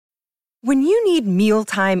When you need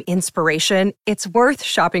mealtime inspiration, it's worth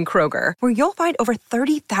shopping Kroger, where you'll find over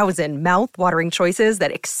 30,000 mouth-watering choices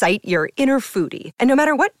that excite your inner foodie. And no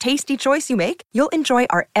matter what tasty choice you make, you'll enjoy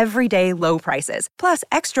our everyday low prices, plus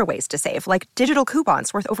extra ways to save, like digital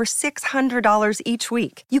coupons worth over $600 each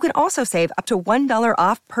week. You can also save up to $1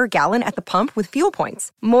 off per gallon at the pump with fuel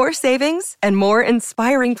points. More savings and more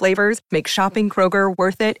inspiring flavors make shopping Kroger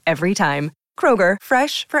worth it every time. Kroger,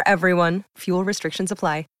 fresh for everyone. Fuel restrictions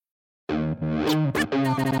apply.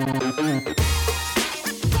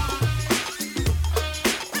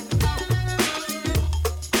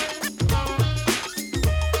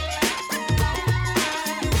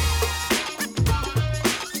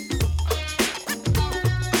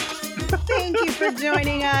 Thank you for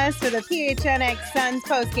joining us for the PHNX Suns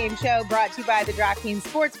postgame show brought to you by the DraftKings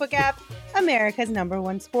Sportsbook app, America's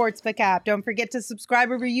 #1 sportsbook app. Don't forget to subscribe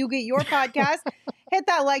wherever you get your podcast. Hit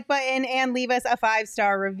that like button and leave us a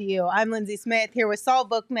 5-star review. I'm Lindsay Smith here with Saul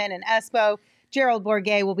Bookman and Espo. Gerald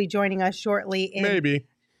Bourget will be joining us shortly. Maybe.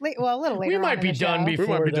 Well, a little later. We might be done before.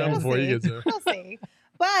 We might be done then. before you get there. We'll see.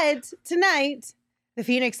 But tonight, the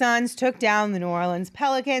Phoenix Suns took down the New Orleans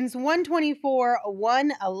Pelicans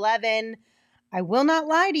 124-111. I will not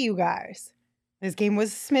lie to you guys. This game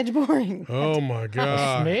was a smidge boring. Oh, my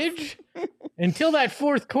God. A smidge? Until that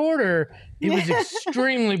fourth quarter, it was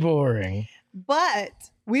extremely boring. But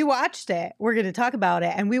we watched it. We're going to talk about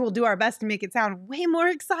it, and we will do our best to make it sound way more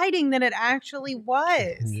exciting than it actually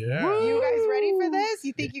was. Yeah. You guys ready for this?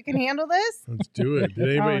 You think you can handle this? Let's do it. Did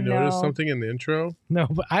anybody notice no. something in the intro? No,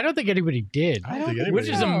 but I don't think anybody did. I don't think anybody Which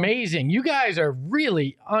is did. amazing. You guys are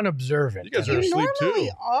really unobservant. You guys are You asleep, normally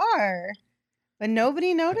too. are. But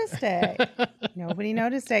nobody noticed it. Nobody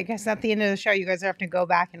noticed it. I guess at the end of the show, you guys have to go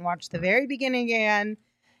back and watch the very beginning again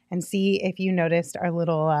and see if you noticed our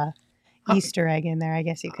little Easter egg in there, I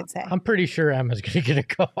guess you could say. I'm pretty sure Emma's going to get a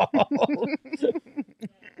call.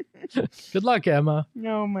 Good luck, Emma.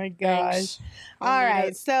 Oh, my gosh. All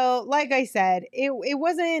right. So, like I said, it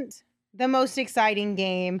wasn't the most exciting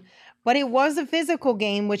game, but it was a physical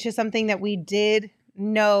game, which is something that we did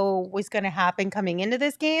know was going to happen coming into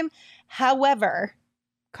this game. However,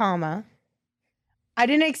 I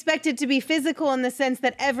didn't expect it to be physical in the sense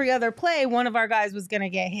that every other play, one of our guys was going to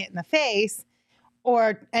get hit in the face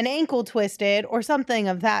or an ankle twisted or something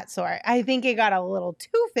of that sort. I think it got a little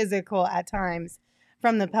too physical at times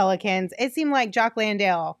from the Pelicans. It seemed like Jock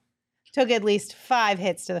Landale took at least 5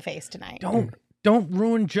 hits to the face tonight. Don't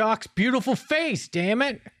ruin Jock's beautiful face, damn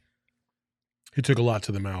it. He took a lot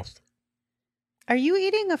to the mouth. Are you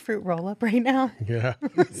eating a fruit roll-up right now? Yeah.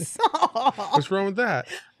 Saul, What's wrong with that?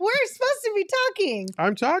 we're supposed to be talking.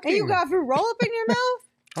 I'm talking. And you got fruit roll-up in your mouth?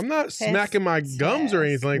 I'm not smacking my gums or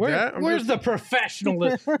anything like that. I'm Where's just- the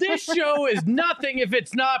professionalism? This show is nothing if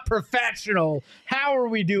it's not professional. How are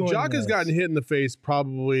we doing Jock has this? gotten hit in the face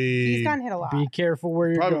probably He's gotten hit a lot. Be careful where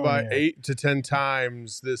you're probably going. about there. 8 to 10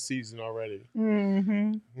 times this season already.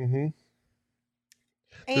 Mm-hmm. Mm-hmm.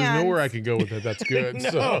 There's And nowhere I can go with it. That's good. No,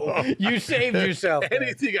 so. you saved yourself there.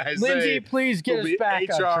 Anything I Lindsay, say please get will us be back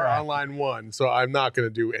HR on track. on line 1, so I'm not going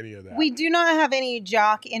to do any of that. we do not have any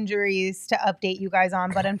Jock injuries to update you guys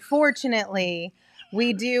on, but unfortunately,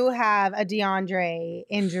 we do have a DeAndre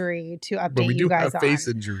injury to update but we do you guys have on. face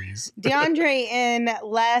injuries. DeAndre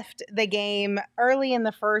left the game early in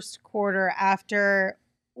the first quarter after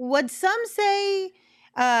what some say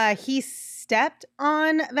he stepped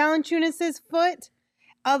on Valanciunas' foot.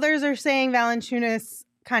 Others are saying Valanciunas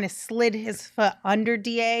kind of slid his foot under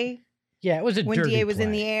DA Yeah, it was a when dirty DA was in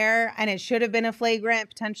play. the air, and it should have been a flagrant,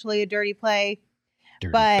 potentially a dirty play.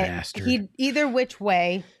 Dirty But bastard. either which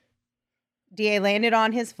way, DA landed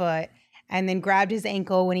on his foot and then grabbed his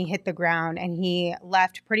ankle when he hit the ground, and he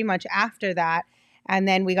left pretty much after that. And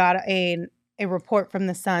then we got a report from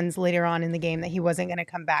the Suns later on in the game that he wasn't going to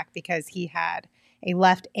come back because he had a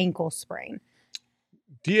left ankle sprain.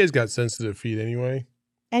 DA's got sensitive feet anyway.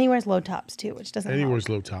 And he wears low tops too, which doesn't And he help. wears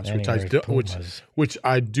low tops, And which he I wears do, Pumas. which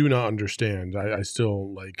I do not understand. I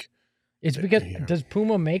still like. It's because Yeah. does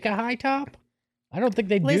Puma make a high top? I don't think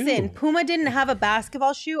they Listen, do. Puma didn't have a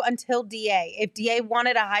basketball shoe until DA. If DA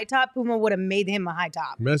wanted a high top, Puma would have made him a high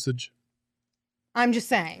top. Message. I'm just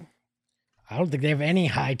saying. I don't think they have any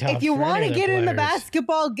high tops. If you want to get in the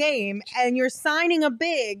basketball game and you're signing a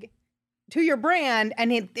big to your brand,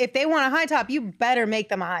 and if they want a high top, you better make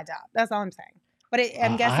them a high top. That's all I'm saying. But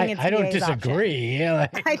I'm guessing it's I don't DA's option. disagree. Yeah,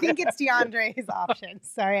 like, I think it's DeAndre's option.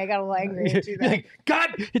 Sorry, I got a little angry at you there. like, God,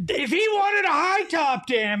 if he wanted a high top,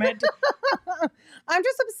 damn it. I'm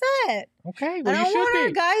just upset. Okay, I well, you don't want our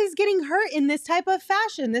should be. guys getting hurt in this type of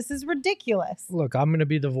fashion. This is ridiculous. Look, I'm going to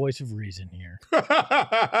be the voice of reason here.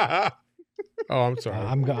 Oh, I'm sorry.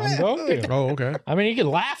 I'm going to. Oh, okay. I mean, you can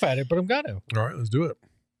laugh at it, but I'm going to. All right, let's do it.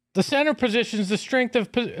 The center position is the strength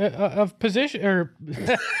of position or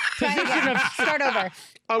Try again. Start over.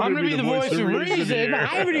 I'm going to be the voice of reason. here. I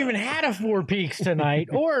haven't even had a Four Peaks tonight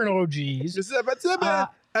or an OG's. I'm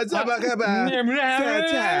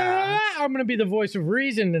going to be the voice of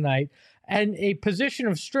reason tonight. And a position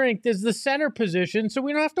of strength is the center position, so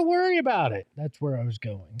we don't have to worry about it. That's where I was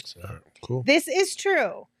going. So. All right, cool. This is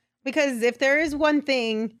true. Because if there is one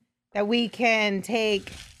thing that we can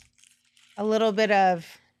take a little bit of,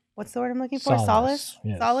 what's the word I'm looking for? Solace?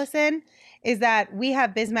 Yes. Solace in, is that we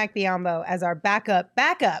have Bismack Biyombo as our backup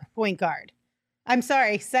point guard. I'm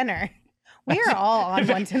sorry, center. We are all on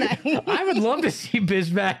one tonight. I would love to see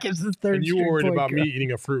Bismack as the third. And you worried about me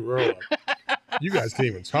eating a fruit roll-up. You guys can't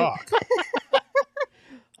even talk.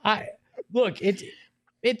 Look,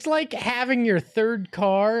 it's like having your third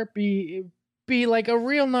car be like a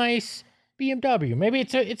real nice BMW. Maybe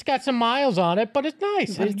it's got some miles on it, but it's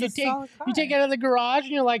nice. You take it out of the garage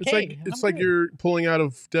and you're like, it's like you're pulling out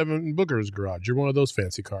of Devin Booker's garage. You're one of those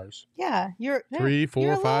fancy cars. Yeah, you're 3,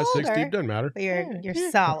 4, 5, 6 deep, doesn't matter. But you're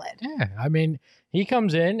solid. Yeah, I mean, he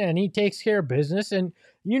comes in and he takes care of business, and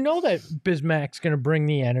you know that Bismack's going to bring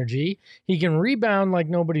the energy. He can rebound like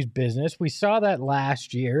nobody's business. We saw that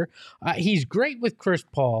last year. He's great with Chris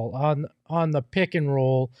Paul on the pick and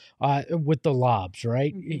roll with the lobs,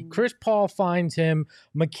 right? Mm-hmm. Chris Paul finds him.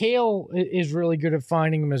 Mikal is really good at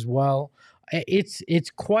finding him as well.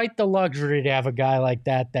 It's quite the luxury to have a guy like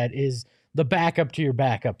that is the backup to your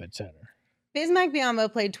backup at center. Bismack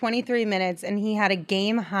Biyombo played 23 minutes and he had a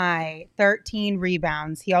game high 13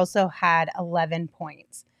 rebounds. He also had 11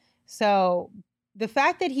 points. So the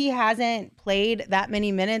fact that he hasn't played that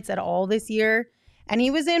many minutes at all this year, and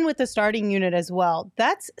he was in with the starting unit as well,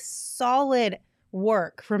 that's solid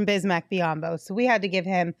work from Bismack Biyombo. So we had to give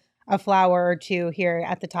him a flower or two here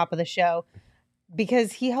at the top of the show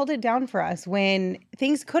because he held it down for us when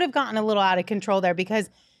things could have gotten a little out of control there, because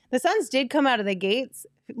the Suns did come out of the gates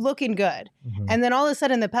looking good. Mm-hmm. And then all of a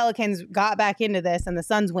sudden the Pelicans got back into this and the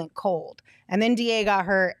Suns went cold. And then DA got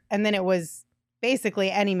hurt. And then it was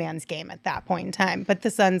basically any man's game at that point in time. But the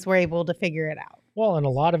Suns were able to figure it out. Well, and a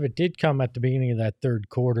lot of it did come at the beginning of that third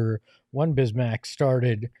quarter. When Bismack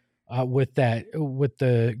started with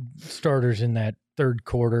the starters in that third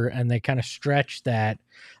quarter, and they kind of stretched that.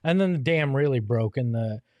 And then the dam really broke in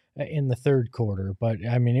the third quarter. But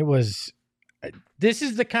I mean, this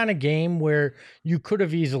is the kind of game where you could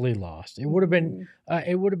have easily lost. It would have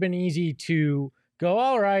been easy to go,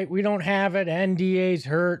 all right, we don't have it, NDA's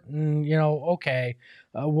hurt, and okay,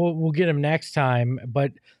 we'll get him next time.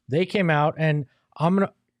 But they came out, and I'm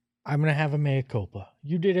gonna have a mea culpa.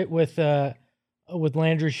 You did it with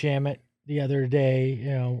Landry Shamet the other day.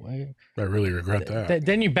 I really regret that.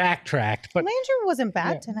 Then you backtracked, but Landry wasn't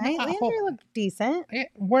bad tonight. Landry looked decent.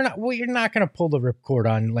 You're not going to pull the ripcord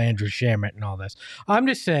on Landry Shamet and all this. I'm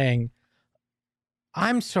just saying,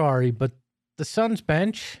 I'm sorry, but the Suns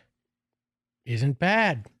bench isn't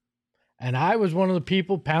bad. And I was one of the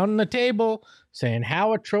people pounding the table saying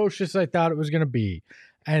how atrocious I thought it was going to be.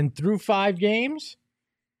 And through 5 games,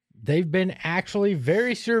 they've been actually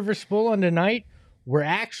very serviceable. And tonight, we're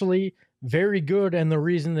actually very good, and the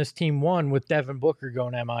reason this team won with Devin Booker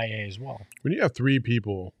going MIA as well. When you have 3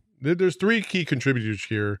 people, there's 3 key contributors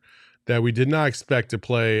here that we did not expect to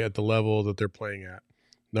play at the level that they're playing at.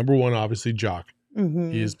 Number 1, obviously, Jock.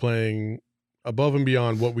 Mm-hmm. He is playing above and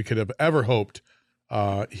beyond what we could have ever hoped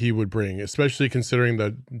he would bring, especially considering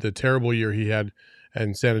the terrible year he had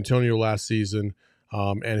in San Antonio last season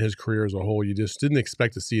and his career as a whole. You just didn't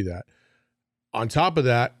expect to see that. On top of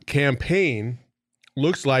that, Cam Payne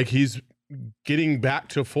looks like he's getting back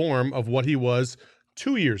to form of what he was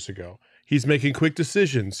 2 years ago. He's making quick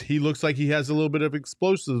decisions. He looks like he has a little bit of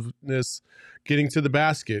explosiveness getting to the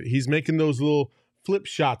basket. He's making those little flip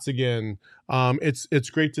shots again. It's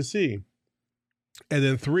great to see. And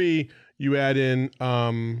then 3, you add in,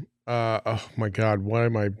 oh my God, why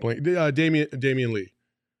am I blanking? Damian Lee.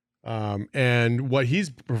 And what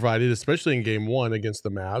he's provided, especially in game 1 against the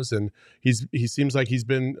Mavs, and he seems like he's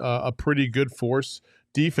been a pretty good force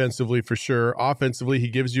defensively for sure. Offensively, he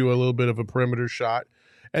gives you a little bit of a perimeter shot.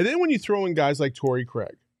 And then when you throw in guys like Torrey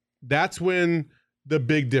Craig, that's when the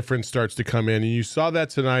big difference starts to come in. And you saw that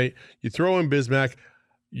tonight. You throw in Bismack.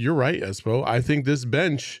 You're right, Espo. I think this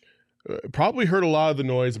bench probably heard a lot of the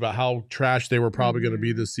noise about how trash they were probably going to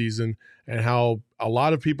be this season and how a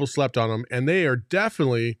lot of people slept on them. And they are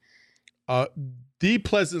definitely the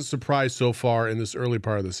pleasant surprise so far in this early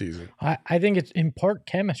part of the season. I think it's in part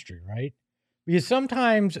chemistry, right? Because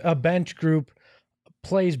sometimes a bench group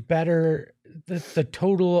plays better. The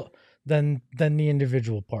total than the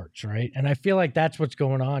individual parts, right? And I feel like that's what's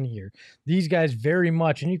going on here. These guys very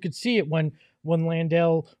much, and you could see it when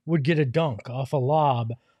Landale would get a dunk off a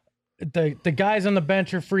lob. The guys on the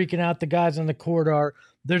bench are freaking out. The guys on the court are.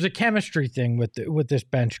 There's a chemistry thing with this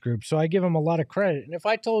bench group, so I give them a lot of credit. And if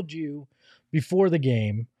I told you before the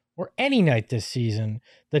game or any night this season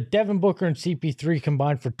that Devin Booker and CP3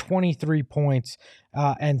 combined for 23 points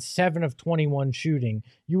and 7 of 21 shooting,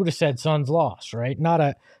 you would have said Suns lost, right? Not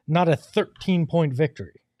a 13-point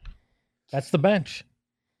victory. That's the bench.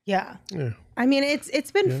 Yeah. I mean,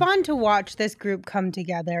 it's been fun to watch this group come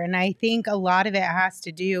together, and I think a lot of it has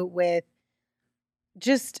to do with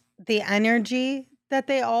just the energy that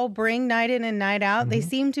they all bring night in and night out. They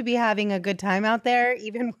seem to be having a good time out there,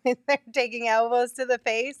 even when they're taking elbows to the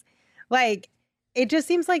face. Like, it just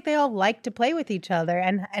seems like they all like to play with each other.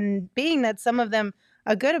 And being that some of them,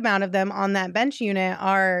 a good amount of them on that bench unit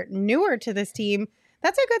are newer to this team,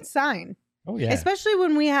 that's a good sign. Oh, yeah. Especially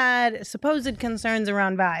when we had supposed concerns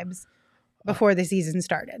around vibes before the season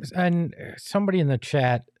started. And somebody in the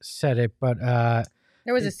chat said it, but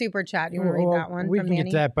there was a super chat. You want to read that one? We from can Manny?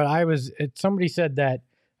 get that, but somebody said that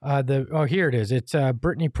here it is. It's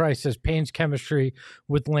Brittany Price says Payne's chemistry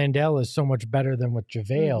with Landale is so much better than with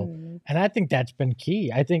JaVale, and I think that's been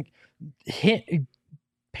key. I think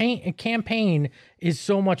Cam Payne is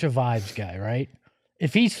so much a vibes guy, right?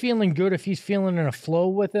 If he's feeling good, if he's feeling in a flow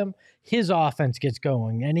with him, his offense gets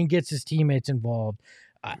going and he gets his teammates involved.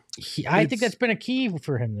 I think that's been a key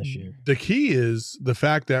for him this year. The key is the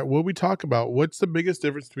fact that what we talk about, what's the biggest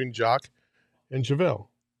difference between Jock and JaVale?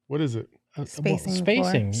 What is it?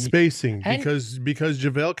 Spacing. Spacing, because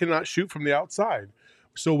JaVale cannot shoot from the outside.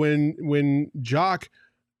 So when Jock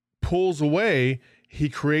pulls away, he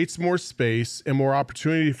creates more space and more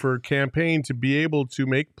opportunity for Cam Payne to be able to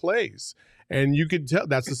make plays. And you could tell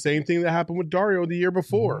that's the same thing that happened with Dario the year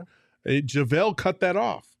before. JaVale cut that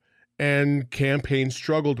off. And Cam Payne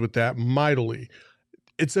struggled with that mightily.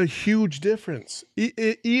 It's a huge difference.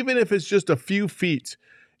 Even if it's just a few feet,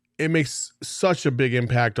 it makes such a big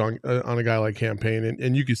impact on a guy like Cam Payne,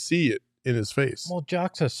 and you can see it in his face. Well,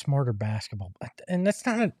 Jock's a smarter basketball, and that's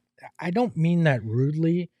not I don't mean that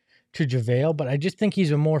rudely to JaVale, but I just think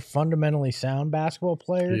he's a more fundamentally sound basketball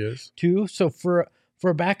player. He is. Too. So for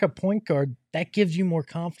a backup point guard, that gives you more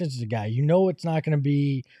confidence as a guy. You know it's not going to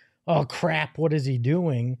be, oh crap, what is he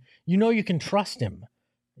doing? You know you can trust him.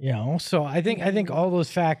 So I think all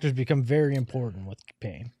those factors become very important with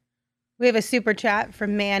Payne. We have a super chat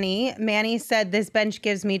from Manny. Manny said, this bench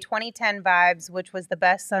gives me 2010 vibes, which was the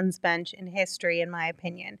best Suns bench in history, in my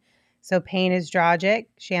opinion. So Payne is Dragic,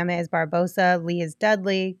 Shamet is Barbosa, Lee is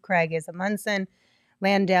Dudley, Craig is Amundsen,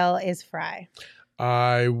 Landale is Fry.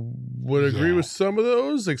 I would agree with some of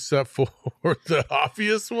those, except for the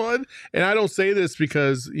obvious one. And I don't say this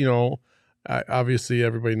because, obviously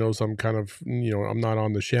everybody knows I'm kind of, I'm not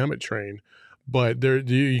on the Shamet train. But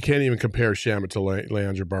you can't even compare Shamet to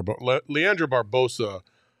Leandro Barbosa. Leandro Barbosa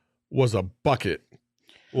was a bucket.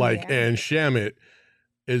 And Shamet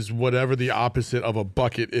is whatever the opposite of a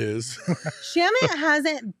bucket is. Shamet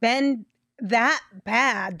hasn't been that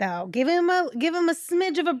bad, though. Give him a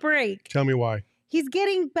smidge of a break. Tell me why. He's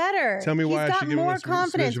getting better. Tell me why I should give him a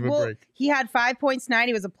smidge of a break. He had 5 points tonight.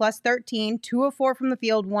 He was a plus 13, 2 of 4 from the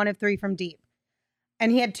field, 1 of 3 from deep.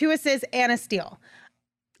 And he had 2 assists and a steal.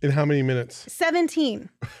 In how many minutes? 17.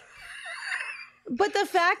 But the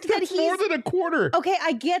fact that he's more than a quarter. Okay,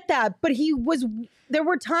 I get that. But there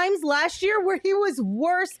were times last year where he was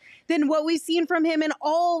worse than what we've seen from him in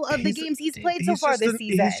all of the games he's played so far this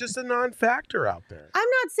season. He's just a non-factor out there. I'm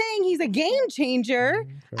not saying he's a game changer.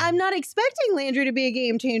 Okay. I'm not expecting Landry to be a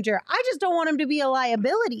game changer. I just don't want him to be a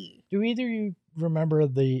liability. Do either of you remember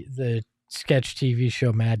the sketch TV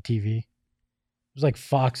show Mad TV? It was like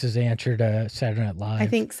Fox's answer to Saturday Night Live. I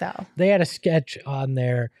think so. They had a sketch on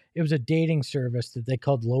there. It was a dating service that they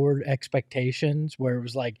called Lowered Expectations, where it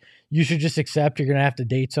was like, you should just accept you're going to have to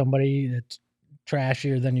date somebody that's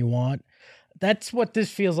trashier than you want. That's what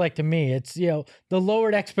this feels like to me. It's, the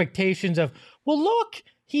lowered expectations of, well, look,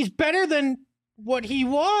 he's better than what he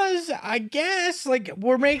was, I guess. Like,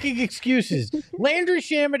 we're making excuses. Landry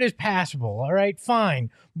Shamet is passable. All right,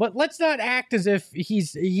 fine. But let's not act as if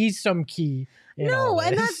he's some key. No,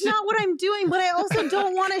 and that's not what I'm doing. But I also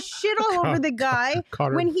don't want to shit all over the guy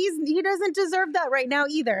when he doesn't deserve that right now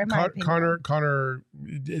either. In my opinion. Connor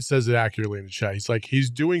says it accurately in the chat. He's like, he's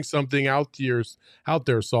doing something out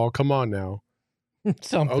there. Saul, come on now.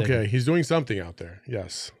 Something. Okay, he's doing something out there.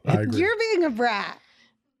 Yes, I agree. You're being a brat.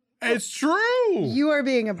 It's true. You are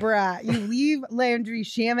being a brat. You leave Landry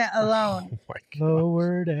Shamet alone. Oh my God.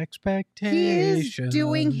 Lowered expectations. He is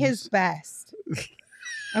doing his best.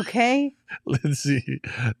 Okay. Lindsay,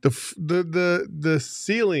 the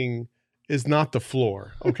ceiling is not the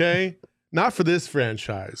floor, okay? Not for this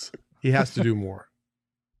franchise. He has to do more.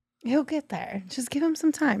 He'll get there. Just give him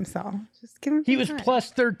some time, Saul. Just give him. He some was time.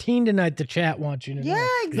 plus 13 tonight. The chat wants you to know. Yeah,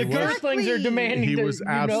 The exactly. Earthlings are demanding. He to- was you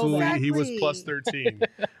know absolutely that. he was plus 13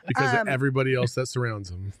 because of everybody else that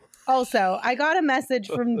surrounds him. Also, I got a message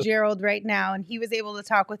from Gerald right now, and he was able to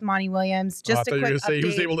talk with Monty Williams. I Just thought a you were quick going to say he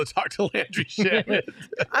was update. able to talk to Landry Shamet.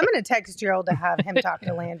 I'm going to text Gerald to have him talk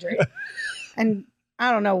to Landry. And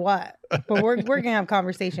I don't know what, but we're going to have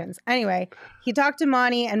conversations. Anyway, he talked to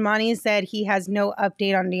Monty, and Monty said he has no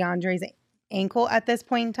update on DeAndre's ankle at this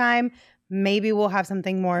point in time. Maybe we'll have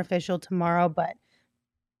something more official tomorrow, but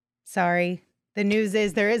sorry. The news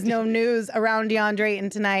is there is no news around DeAndre Ayton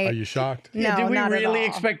tonight. Are you shocked? No, Yeah, did we not at really all.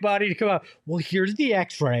 expect Body to come out? Well, here's the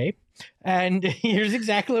X-ray, and here's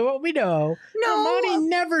exactly what we know. No. Monty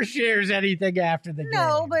never shares anything after the game.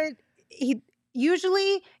 No, but he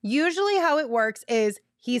usually how it works is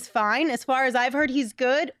he's fine. As far as I've heard, he's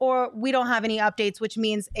good, or we don't have any updates, which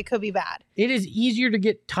means it could be bad. It is easier to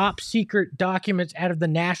get top secret documents out of the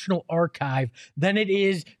National Archive than it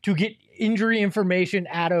is to get injury information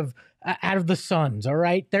out of the Suns. All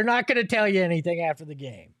right, they're not going to tell you anything after the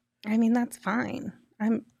game. I mean, that's fine.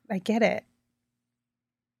 I get it.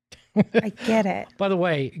 I get it. By the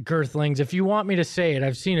way, Girthlings, if you want me to say it,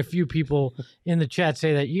 I've seen a few people in the chat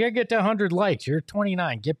say that you got to get to 100 likes. You're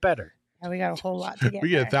 29. Get better. Yeah, we got a whole lot to get. We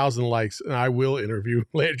get there. 1,000 likes, and I will interview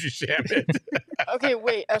Landry Shamet. Okay,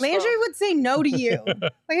 wait. Landry would say no to you. Landry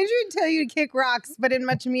would tell you to kick rocks, but in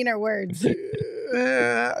much meaner words.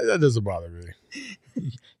 That doesn't bother me.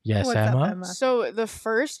 Yes, What's up, Emma. Emma? So the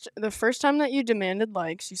first time that you demanded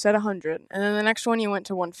likes, you said 100, and then the next one you went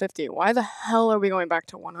to 150. Why the hell are we going back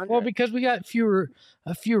to 100? Well, because we got fewer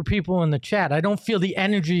people in the chat. I don't feel the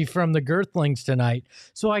energy from the Girthlings tonight,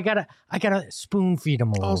 so I gotta spoon feed them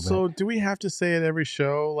a little Also, bit. do we have to say it every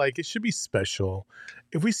show? Like, it should be special.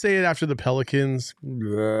 If we say it after the Pelicans,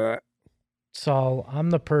 bleh. Saul, I'm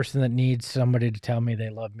the person that needs somebody to tell me they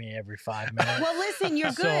love me every 5 minutes. Well, listen,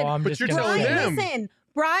 you're So good. I'm But just you're gonna telling say- them. Listen,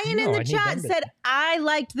 Brian No, in I the need chat them to- said, I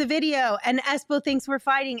liked the video, and Espo thinks we're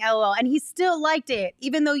fighting, LOL. And he still liked it,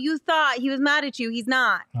 even though you thought he was mad at you. He's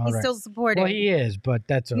not. All He's right. still supporting. Well, he is, but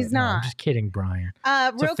that's He's no, I'm not. just kidding, Brian.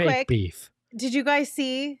 It's Real a fake quick, beef. did you guys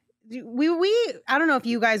see? We I don't know if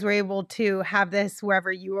you guys were able to have this wherever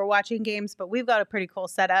you were watching games, but we've got a pretty cool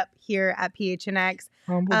setup here at PHNX.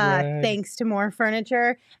 Thanks to More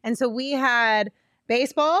Furniture. And so we had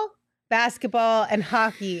baseball, basketball, and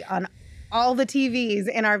hockey on all the TVs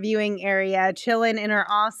in our viewing area, chilling in our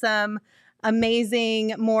awesome,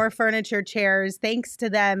 amazing More Furniture chairs. Thanks to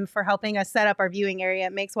them for helping us set up our viewing area.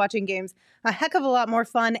 It makes watching games a heck of a lot more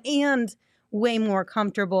fun and way more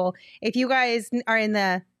comfortable. If you guys are in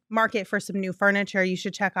the market for some new furniture, you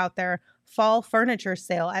should check out their fall furniture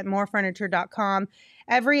sale at morefurniture.com.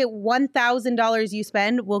 Every $1,000 you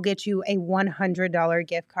spend will get you a $100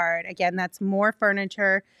 gift card. Again, that's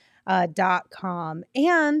morefurniture.com.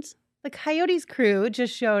 And the Coyotes crew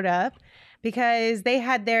just showed up because they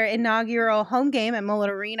had their inaugural home game at Mullet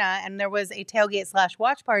Arena, and there was a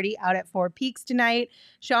tailgate/watch party out at Four Peaks tonight.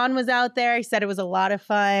 Sean was out there. He said it was a lot of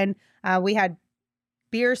fun. We had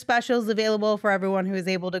beer specials available for everyone who was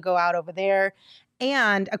able to go out over there.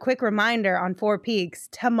 And a quick reminder on Four Peaks,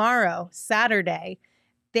 tomorrow, Saturday,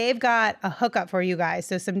 they've got a hookup for you guys.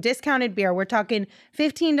 So some discounted beer. We're talking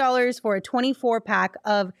 $15 for a 24-pack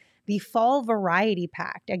of the Fall Variety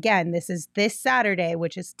Pack. Again, this is this Saturday,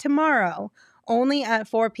 which is tomorrow, only at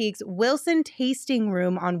Four Peaks Wilson Tasting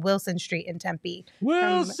Room on Wilson Street in Tempe.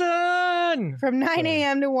 Wilson! From 9 Sorry.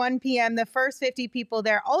 a.m. to 1 p.m., the first 50 people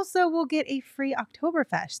there also will get a free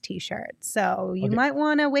Oktoberfest t-shirt. So you Okay. might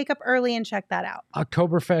want to wake up early and check that out.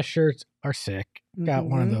 Oktoberfest shirts are sick. Got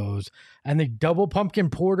one of Mhm. those. And the double pumpkin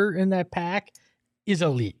porter in that pack is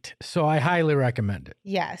elite. So I highly recommend it.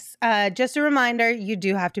 Yes. Just a reminder, you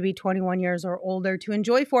do have to be 21 years or older to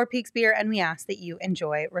enjoy Four Peaks beer, and we ask that you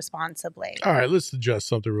enjoy responsibly. All right, let's adjust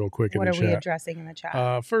something real quick What in are the we chat. addressing in the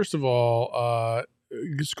chat? First of all,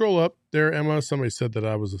 you scroll up there, Emma. Somebody said,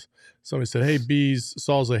 hey, Bees,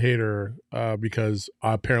 Saul's a hater because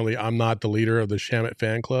apparently I'm not the leader of the Shamet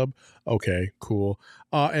fan club. Okay, cool.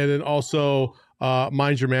 And then also,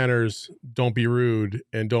 mind your manners, don't be rude,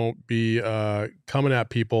 and don't be coming at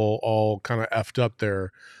people all kind of effed up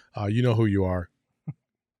there. You know who you are.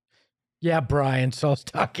 Yeah, Brian, Saul's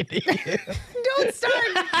talking to you. Don't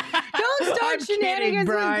start what shenanigans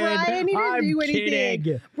with Brian. He didn't do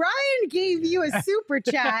anything. Brian gave you a super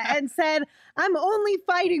chat and said, I'm only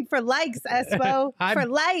fighting for likes, Espo. For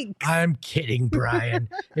likes. I'm kidding, Brian.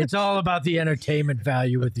 It's all about the entertainment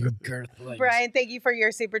value with your girthlings. Brian, thank you for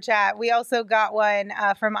your super chat. We also got one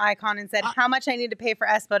from Icon and said, how much I need to pay for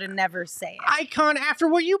Espo to never say it. Icon, after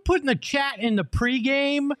what you put in the chat in the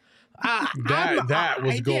pregame, that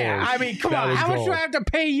was gold. Yeah, I mean, come on. How much do I have to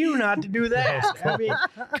pay you not to do that? I mean,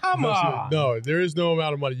 come on. No, there is no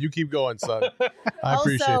amount of money. You keep going, son. I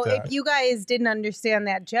appreciate that. Also, if you guys didn't understand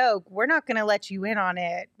that joke, we're not going to let you in on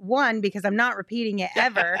it. One, because I'm not repeating it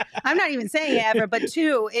ever. I'm not even saying it ever. But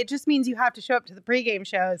two, it just means you have to show up to the pregame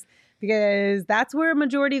shows because that's where a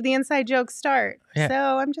majority of the inside jokes start. Yeah.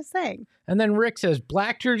 So I'm just saying. And then Rick says,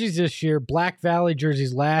 black jerseys this year, Black Valley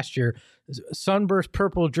jerseys last year, Sunburst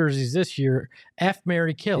purple jerseys this year, F,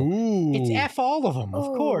 Marry, Kill. Ooh. It's F all of them, of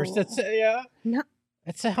course. That's yeah. No.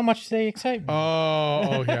 That's how much they excite me.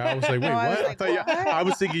 Oh, yeah. I was like, wait, what? I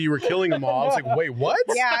was thinking you were killing them all. I was like, wait, what?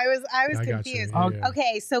 Yeah, I was confused. Yeah.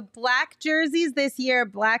 Okay, so black jerseys this year,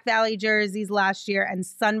 Black Valley jerseys last year, and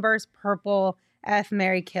Sunburst purple, F,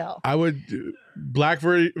 Marry, Kill. I would Black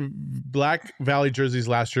Valley jerseys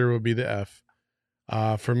last year would be the F.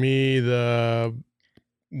 For me, the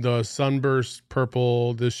Sunburst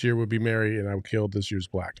purple this year would be Marry, and I would kill this year's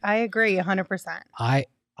black. I agree 100%.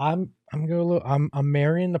 I'm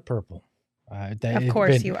marrying the purple. Of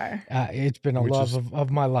course you are. It's been a love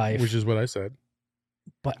of my life, which is what I said.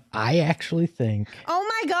 But I actually think. Oh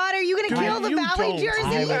my God! Are you going to kill the Valley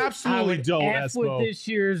jersey? You absolutely don't. F with this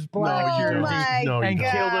year's black jersey and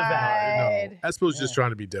kill the Valley. No. Espo's just trying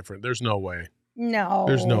to be different. There's no way. No.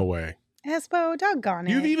 There's no way. Espo, doggone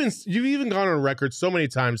it. You've even gone on record so many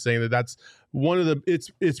times saying that that's one of the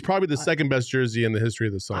it's probably the second best jersey in the history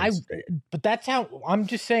of the Suns. But that's how I'm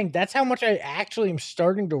just saying that's how much I actually am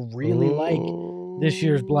starting to really like this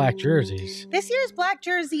year's black jerseys. This year's black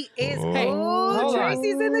jersey is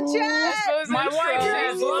Tracy's in the chat. My wife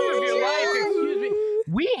says, "Love of your life." Excuse me.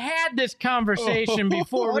 We had this conversation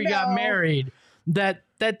before we got married. That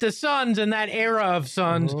the Suns and that era of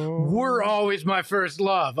Suns were always my first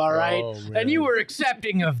love, all right? And you were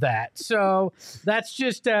accepting of that. So that's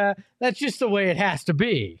just the way it has to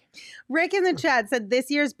be. Rick in the chat said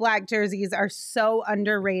this year's black jerseys are so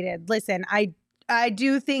underrated. Listen, I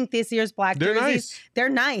do think this year's black jerseys, they're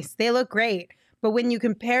nice. They look great. But when you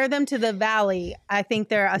compare them to the Valley, I think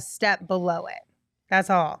they're a step below it. That's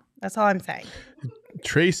all. That's all I'm saying.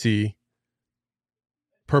 Tracy,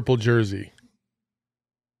 purple jersey.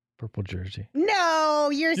 Purple jersey.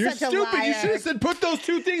 No, you're such a stupid. liar. You should have said put those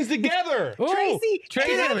two things together. Tracy,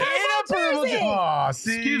 in a purple jersey. Oh,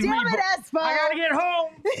 see? Excuse me, Damn it, Espo. I gotta get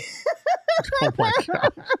home. Oh my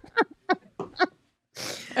God.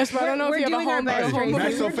 Espo, I don't know if you have a home.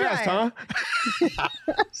 Back so fast, huh?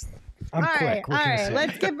 I'm quick. All right.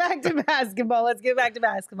 Let's get back to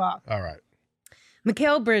basketball. All right.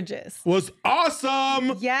 Mikal Bridges was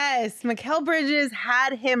awesome. Yes, Mikal Bridges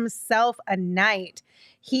had himself a night.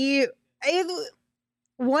 He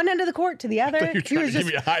one end of the court to the other. He was just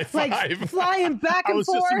give me a high five. Like flying back and forth.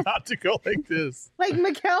 I was just about to go like this. Like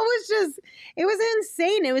Mikal was it was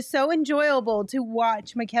insane. It was so enjoyable to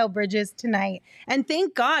watch Mikal Bridges tonight. And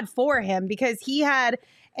thank God for him because he had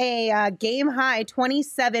a game high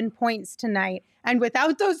 27 points tonight. And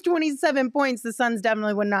without those 27 points, the Suns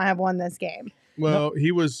definitely would not have won this game. Well,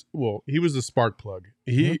 he was the spark plug.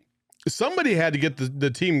 Somebody had to get the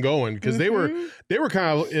team going because they were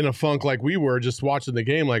kind of in a funk like we were just watching the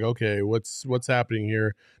game. Like, okay, what's happening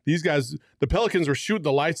here? These guys, the Pelicans were shooting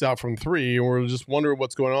the lights out from three, and we're just wondering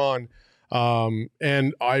what's going on.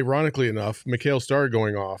 And ironically enough, Mikal started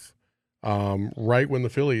going off right when the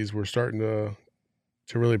Phillies were starting to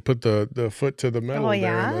really put the foot to the metal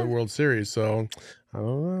there in the World Series. So I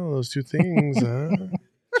don't know those two things.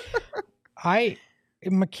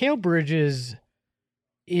 Mikal Bridges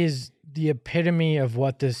is the epitome of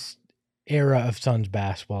what this era of Suns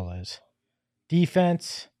basketball is.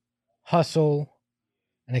 Defense, hustle,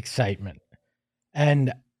 and excitement.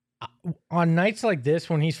 And on nights like this,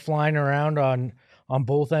 when he's flying around on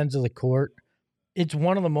both ends of the court, it's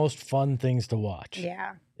one of the most fun things to watch.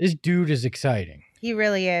 Yeah. This dude is exciting. He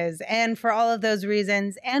really is. And for all of those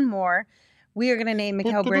reasons and more, we are going to name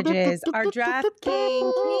Mikal Bridges our draft king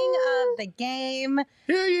of the game.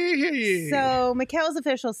 Yeah. So Mikal's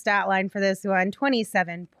official stat line for this one,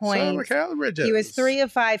 27 points. So Mikal Bridges. He was 3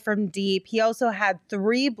 of 5 from deep. He also had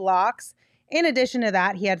 3 blocks. In addition to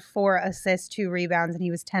that, he had 4 assists, 2 rebounds, and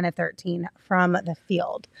he was 10 of 13 from the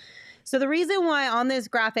field. So the reason why on this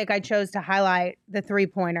graphic I chose to highlight the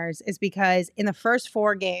 3-pointers is because in the first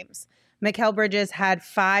 4 games, Mikal Bridges had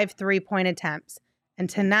 5 3-point attempts. And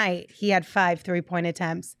tonight, he had 5 3-point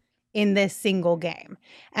attempts in this single game.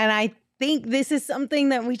 And I think this is something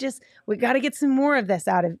that we got to get some more of this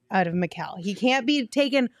out of Mikal. He can't be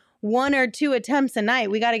taking 1 or 2 attempts a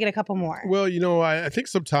night. We got to get a couple more. Well, I think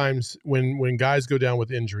sometimes when guys go down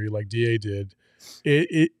with injury, like DA did,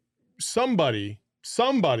 somebody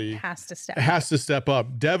has to step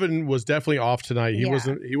up. Devin was definitely off tonight. He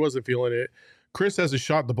wasn't feeling it. Chris hasn't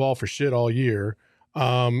shot the ball for shit all year.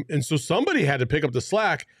 And so somebody had to pick up the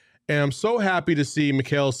slack. And I'm so happy to see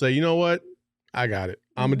Mikal say, you know what? I got it.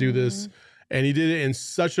 I'm going to do this. And he did it in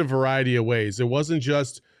such a variety of ways. It wasn't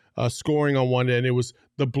just scoring on one end. It was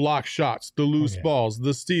the block shots, the loose balls,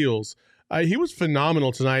 the steals. He was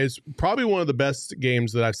phenomenal tonight. It's probably one of the best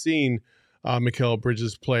games that I've seen Mikal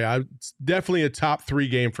Bridges play. It's definitely a top 3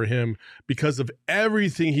 game for him because of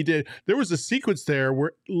everything he did. There was a sequence there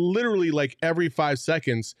where literally like every 5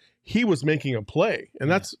 seconds he was making a play. And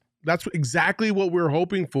that's exactly what we're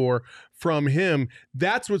hoping for from him.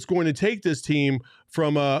 That's what's going to take this team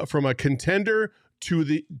from a contender to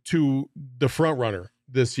the front runner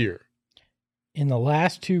this year. In the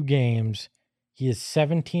last 2 games, he is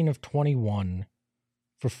 17 of 21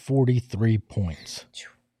 for 43 points.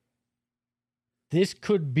 This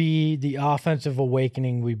could be the offensive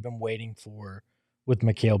awakening we've been waiting for with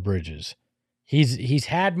Mikal Bridges. He's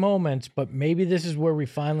had moments, but maybe this is where we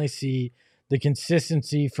finally see the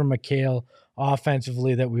consistency from Mikal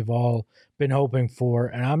offensively that we've all been hoping for.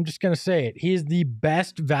 And I'm just going to say it. He is the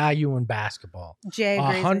best value in basketball. Jay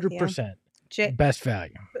agrees 100%. Best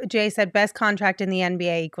value. Jay said best contract in the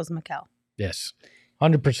NBA equals Mikal. Yes,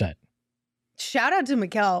 100%. Shout out to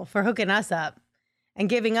Mikal for hooking us up and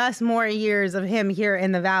giving us more years of him here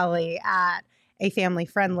in the Valley at a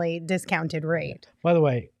family-friendly discounted rate. By the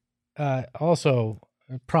way, also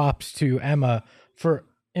props to Emma for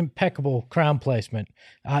impeccable crown placement.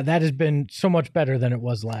 That has been so much better than it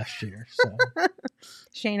was last year. So.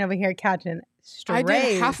 Shane over here catching strays. I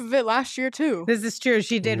did half of it last year too. This is true.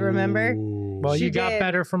 She did, remember? Well, you got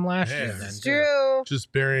better from last year. It's true.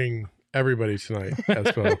 Just burying everybody tonight,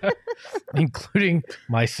 including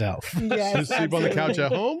myself. Yes, sleep on the couch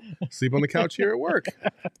at home, sleep on the couch here at work.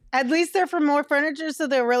 At least they're from more furniture, so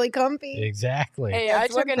they're really comfy. Exactly. Hey, I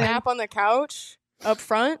took a nap on the couch up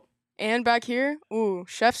front and back here. Ooh,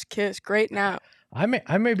 chef's kiss, great nap. I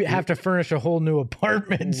maybe have to furnish a whole new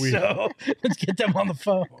apartment, so let's get them on the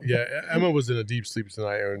phone. Yeah, Emma was in a deep sleep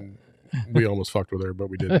tonight, and we almost fucked with her, but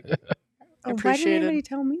we didn't. Why didn't anybody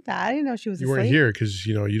tell me that? I didn't know she was asleep. You weren't here because,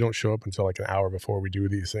 you don't show up until like an hour before we do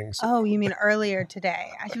these things. Oh, you mean earlier today.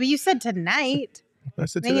 But you said tonight. I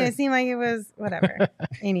said today. Making it seem like it was whatever.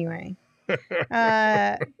 Anyway,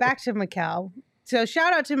 back to Mikal. So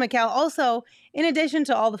shout out to Mikal. Also, in addition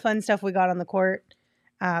to all the fun stuff we got on the court,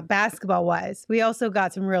 basketball-wise, we also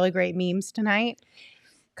got some really great memes tonight.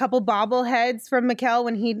 Couple bobbleheads from Mikal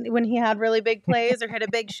when he had really big plays or hit a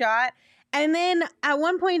big shot. And then at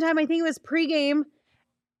one point in time, I think it was pregame,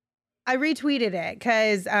 I retweeted it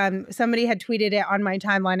because somebody had tweeted it on my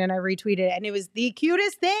timeline and I retweeted it. And it was the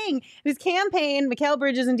cutest thing. It was campaign, Mikal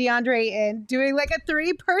Bridges and DeAndre Ayton doing like a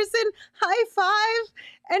 3-person high five.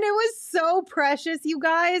 And it was so precious, you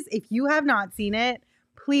guys. If you have not seen it,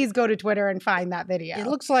 please go to Twitter and find that video. It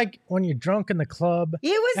looks like when you're drunk in the club. It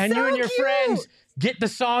was and so you and your cute. friends get the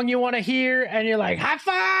song you want to hear and you're like, high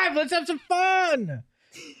five, let's have some fun.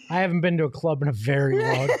 I haven't been to a club in a very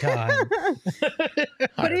long time.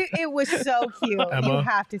 But it was so cute. Emma, you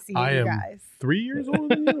have to see it, you guys. 3 years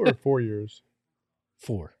older than you or 4 years?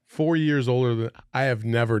 4. 4 years older than I have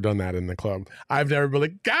never done that in the club. I've never been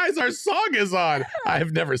like, guys, our song is on. I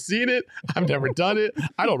have never seen it. I've never done it.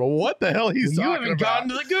 I don't know what the hell he's talking about. You haven't gone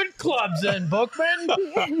to the good clubs then,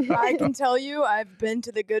 Bookman. I can tell you, I've been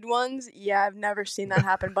to the good ones. Yeah, I've never seen that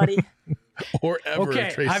happen, buddy. Or ever. Okay,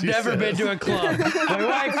 Tracy I've never been to a club. My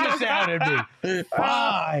wife just outed me.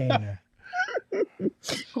 Fine.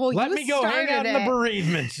 Well, Let me go hang out in the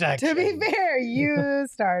bereavement section. To be fair, you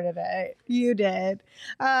started it. You did.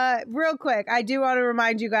 Real quick, I do want to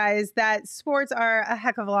remind you guys that sports are a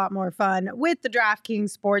heck of a lot more fun with the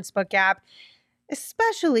DraftKings Sportsbook app,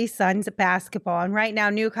 especially Suns basketball. And right now,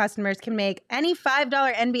 new customers can make any $5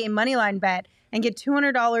 NBA moneyline bet and get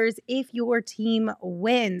 $200 if your team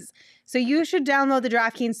wins. So you should download the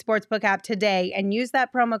DraftKings Sportsbook app today and use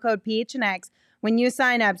that promo code PHNX when you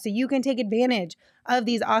sign up so you can take advantage of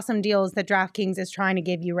these awesome deals that DraftKings is trying to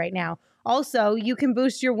give you right now. Also, you can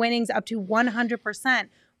boost your winnings up to 100%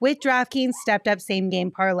 with DraftKings stepped-up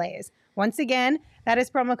same-game parlays. Once again, that is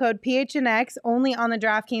promo code PHNX only on the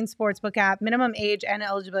DraftKings Sportsbook app. Minimum age and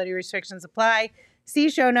eligibility restrictions apply. See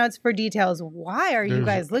show notes for details. Why are you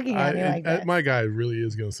guys looking at me like that? My guy really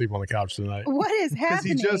is going to sleep on the couch tonight. What is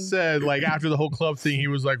happening? Because he just said, like, after the whole club thing, he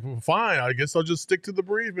was like, well, fine, I guess I'll just stick to the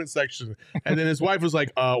bereavement section. And then his wife was like,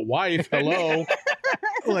 wife, hello.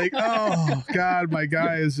 Like, oh, God, my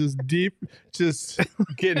guy is just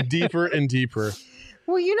getting deeper and deeper.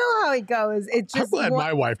 Well, you know how it goes. It's just I'm glad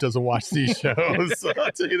my wife doesn't watch these shows. So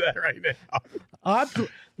I'll tell you that right now.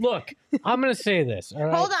 Look, I'm going to say this. All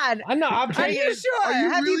right? Hold on. Are you sure? Are you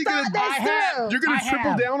Have really you thought this through? You're going to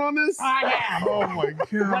triple down on this? I have. Oh, my God.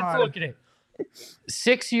 Let's look at it.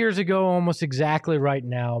 6 years ago, almost exactly right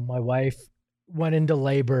now, my wife went into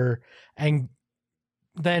labor, and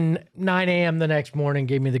then 9 a.m. the next morning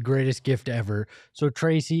gave me the greatest gift ever. So,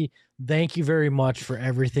 Tracy, thank you very much for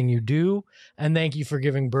everything you do, and thank you for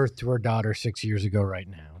giving birth to our daughter 6 years ago right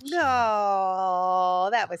now. No,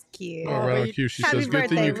 that was cute. Oh, right on cue. She Happy says, good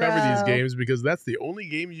thing you birthday, cover these Ro. games because that's the only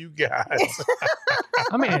game you got.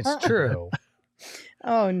 I mean, it's true.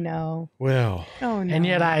 Oh, no. Well. Oh, no. And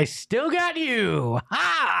yet I still got you.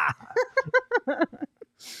 Ha!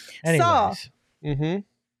 Anyways. Mm-hmm.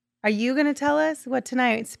 Are you going to tell us what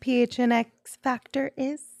tonight's PHN X Factor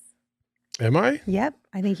is? Am I? Yep.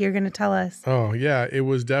 I think you're going to tell us. Oh, yeah. It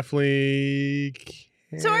was definitely...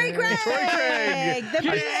 Tori Craig! Tori Craig!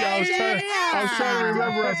 I was trying to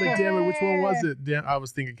remember. I was like, damn it, which one was it? Damn, I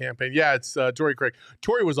was thinking campaign. Yeah, it's Tori Craig.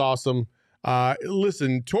 Tori was awesome.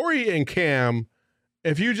 Listen, Tori and Cam,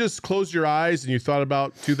 if you just closed your eyes and you thought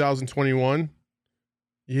about 2021,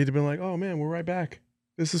 you'd have been like, oh, man, we're right back.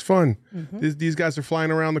 This is fun. Mm-hmm. These guys are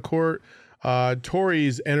flying around the court.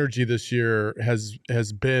 Tori's energy this year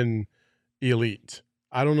has been elite.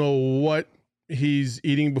 I don't know what he's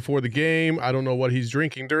eating before the game. I don't know what he's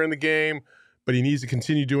drinking during the game, but he needs to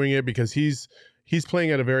continue doing it because he's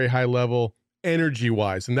playing at a very high level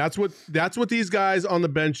energy-wise. And that's what these guys on the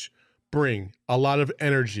bench bring, a lot of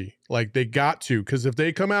energy. Like they got to, because if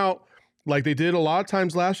they come out like they did a lot of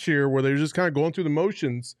times last year where they're just kind of going through the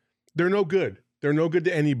motions, they're no good. They're no good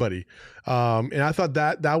to anybody. And I thought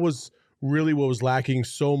that was really what was lacking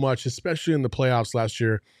so much, especially in the playoffs last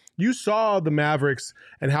year. You saw the Mavericks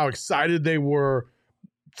and how excited they were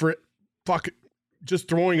for just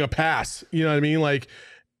throwing a pass. You know what I mean? Like,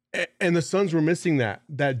 and the Suns were missing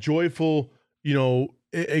that joyful,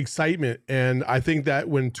 excitement. And I think that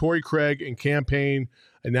when Tori Craig and Cam Payne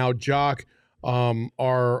and now Jock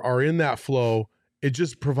are in that flow, it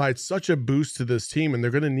just provides such a boost to this team, and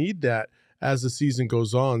they're going to need that as the season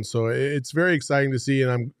goes on. So it's very exciting to see,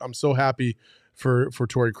 and I'm so happy for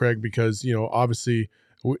Tori Craig because obviously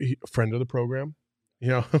friend of the program.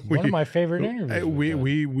 One of my favorite interviews.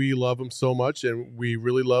 We love him so much, and we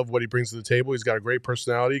really love what he brings to the table. He's got a great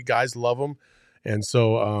personality. Guys love him, and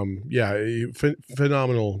so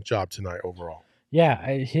phenomenal job tonight overall. Yeah,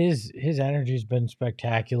 his energy's been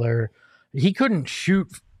spectacular. He couldn't shoot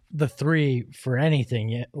the three for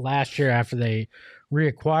anything last year after they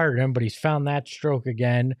reacquired him, but he's found that stroke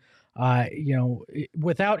again.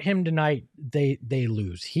 Without him tonight, they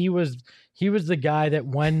lose. He was the guy that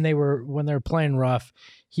when they were playing rough,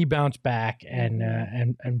 he bounced back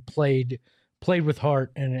and played with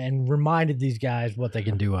heart and reminded these guys what they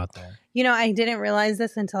can do out there. I didn't realize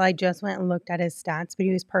this until I just went and looked at his stats, but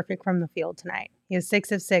he was perfect from the field tonight. He was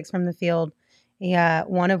 6 of 6 from the field. He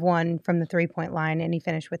 1 of 1 from the 3-point line, and he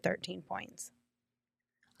finished with 13 points.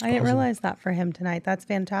 I didn't realize that for him tonight. That's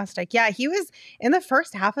fantastic. Yeah, he was in the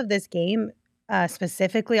first half of this game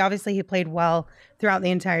specifically. Obviously, he played well throughout the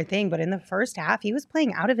entire thing, but in the first half, he was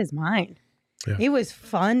playing out of his mind. Yeah. It was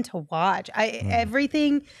fun to watch.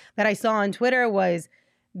 Everything that I saw on Twitter was,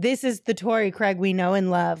 this is the Tori Craig we know and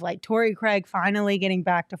love. Like Tori Craig finally getting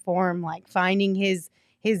back to form, like finding his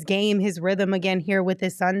game, his rhythm again here with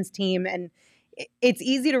his Suns team. And it's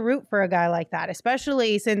easy to root for a guy like that,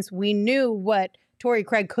 especially since we knew what Tori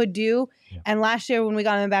Craig could do. Yeah. And last year when we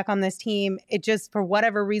got him back on this team, it just, for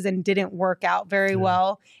whatever reason, didn't work out very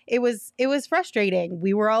well. It was frustrating.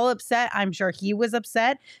 We were all upset. I'm sure he was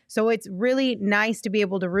upset. So it's really nice to be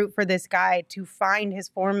able to root for this guy to find his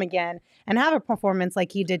form again and have a performance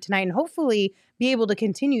like he did tonight, and hopefully be able to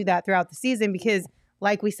continue that throughout the season because,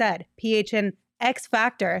 like we said, PHN X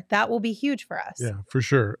Factor, that will be huge for us. Yeah, for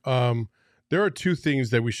sure. There are two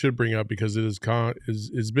things that we should bring up because it's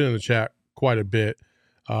been in the chat quite a bit.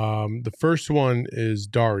 The first one is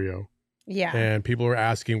Dario. Yeah. And people are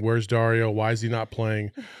asking, where's Dario? Why is he not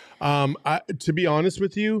playing? To be honest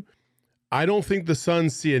with you, I don't think the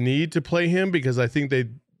Suns see a need to play him because I think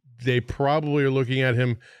they probably are looking at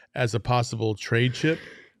him as a possible trade chip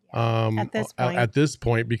at this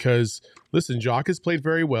point because, listen, Jock has played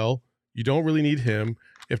very well. You don't really need him.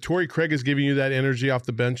 if Torrey Craig is giving you that energy off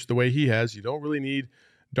the bench the way he has, you don't really need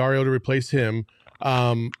Dario to replace him.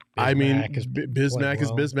 Bismack is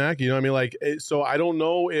Bismack. You know what I mean? Like, so I don't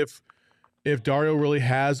know if Dario really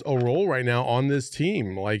has a role right now on this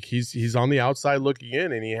team. Like he's on the outside looking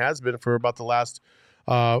in, and he has been for about the last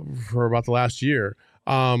year.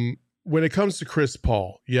 When it comes to Chris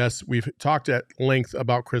Paul, yes, we've talked at length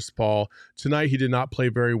about Chris Paul. Tonight he did not play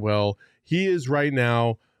very well. He is right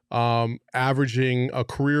now averaging a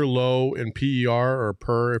career low in PER or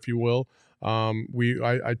per, if you will.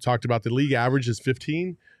 I talked about the league average is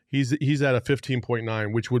 15. He's at a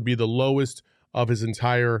 15.9, which would be the lowest of his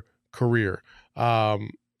entire career.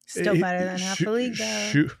 Still better than half the league,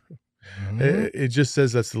 though. It just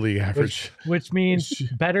says that's the league average. Which means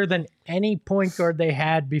better than any point guard they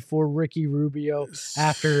had before Ricky Rubio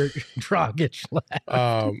after Dragic left.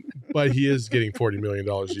 But he is getting $40 million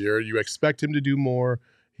a year. You expect him to do more.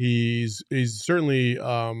 He's certainly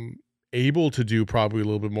able to do probably a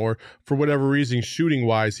little bit more. For whatever reason,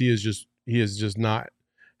 shooting-wise, he has just not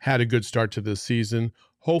had a good start to this season.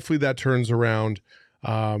 Hopefully that turns around.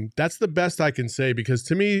 That's the best I can say, because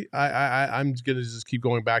to me, I'm going to just keep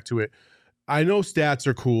going back to it. I know stats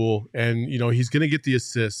are cool, and he's going to get the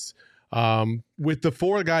assists. With the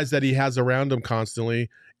 4 guys that he has around him constantly,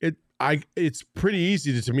 it's pretty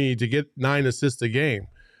easy to me to get 9 assists a game,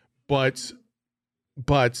 but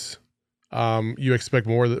you expect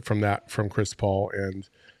more from Chris Paul, and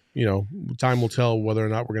time will tell whether or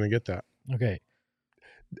not we're going to get that. Okay.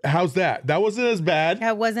 How's that? That wasn't as bad.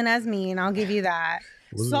 That wasn't as mean. I'll give you that.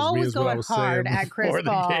 Saul was going hard at Chris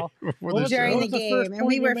Paul during the game, and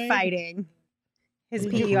we were fighting his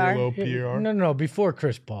PER. No, before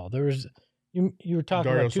Chris Paul. There was you were talking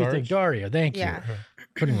Dario about 2 things. Dario, thank you.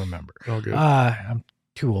 Couldn't remember. Oh, good. I'm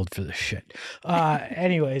too old for this shit.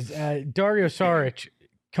 Anyways, Dario Saric,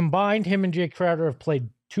 combined, him and Jay Crowder have played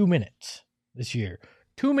 2 minutes this year.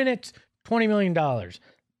 2 minutes, $20 million.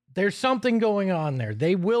 There's something going on there.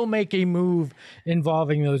 They will make a move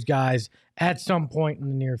involving those guys at some point in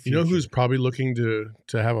the near future. You know who's probably looking to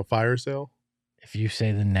have a fire sale? If you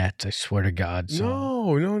say the Nets, I swear to God. So.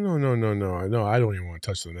 No. No, I don't even want to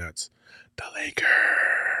touch the Nets. The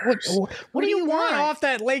Lakers. What do you want off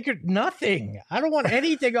that Lakers? Nothing. I don't want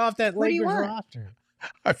anything off that Lakers roster.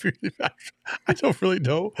 I don't really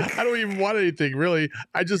know. I don't even want anything, really.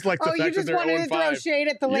 I just like the fact that they're 0-5. You just wanted to throw shade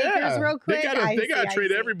at the Lakers real quick? They got to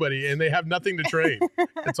trade everybody, and they have nothing to trade.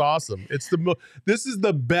 It's awesome. This is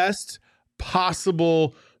the best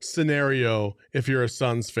possible scenario if you're a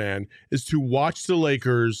Suns fan, is to watch the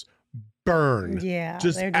Lakers burn. Yeah.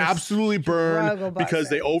 Just absolutely burn because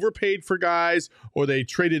they overpaid for guys, or they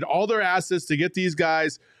traded all their assets to get these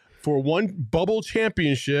guys for one bubble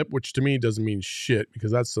championship, which to me doesn't mean shit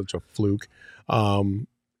because that's such a fluke. And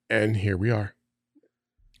here we are.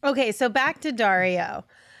 Okay, so back to Dario.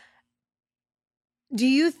 Do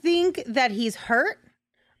you think that he's hurt?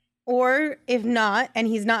 Or if not, and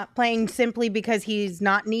he's not playing simply because he's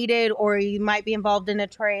not needed, or he might be involved in a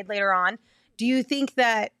trade later on, do you think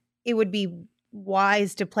that it would be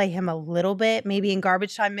wise to play him a little bit, maybe in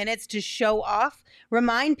garbage time minutes, to show off,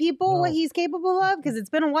 remind people what he's capable of? Because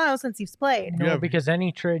it's been a while since he's played. No, because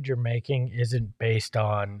any trade you're making isn't based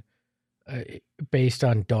on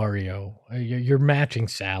Dario. You're matching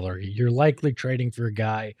salary. You're likely trading for a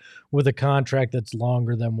guy with a contract that's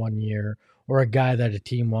longer than 1 year, or a guy that a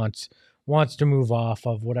team wants to move off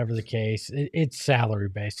of, whatever the case. It's salary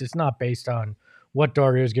based. It's not based on what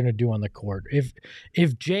Dario is going to do on the court.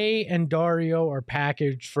 If Jay and Dario are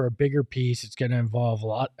packaged for a bigger piece, it's going to involve a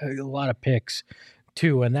lot of picks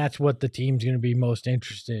too, and that's what the team's going to be most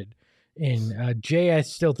interested in. Jay, I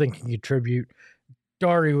still think can contribute.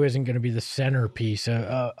 Dario isn't going to be the centerpiece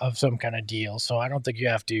of some kind of deal, so I don't think you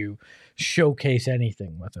have to showcase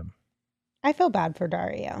anything with him. I feel bad for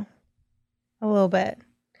Dario a little bit.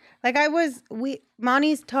 Like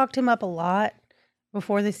Monty's talked him up a lot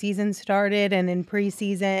before the season started and in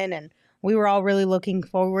preseason, and we were all really looking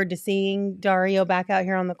forward to seeing Dario back out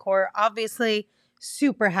here on the court. Obviously,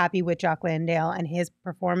 super happy with Jock Landale and his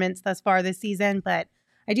performance thus far this season, but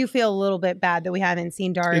I do feel a little bit bad that we haven't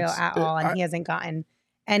seen Dario at all, and he hasn't gotten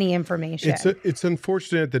any information. It's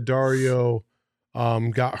unfortunate that Dario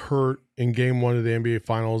got hurt in Game 1 of the NBA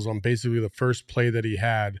Finals on basically the first play that he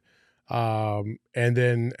had, and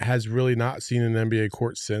then has really not seen an NBA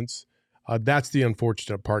court since. That's the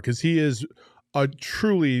unfortunate part, because he is a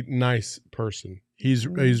truly nice person. He's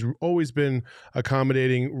always been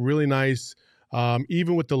accommodating, really nice.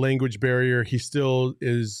 Even with the language barrier, he still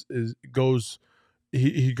goes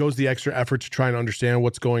the extra effort to try and understand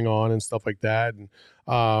what's going on and stuff like that. And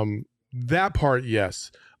that part,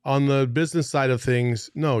 yes. On the business side of things,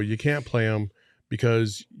 no, you can't play him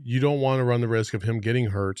because you don't want to run the risk of him getting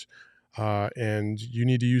hurt. And you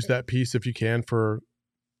need to use that piece if you can for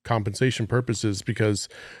compensation purposes, because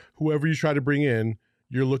whoever you try to bring in,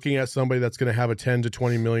 you're looking at somebody that's going to have a $10 to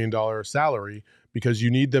 $20 million salary because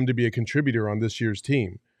you need them to be a contributor on this year's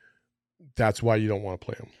team. That's why you don't want to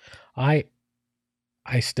play them.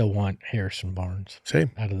 I still want Harrison Barnes.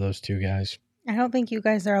 Same. Out of those two guys. I don't think you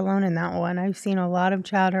guys are alone in that one. I've seen a lot of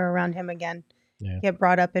chatter around him again get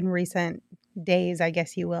brought up in recent days, I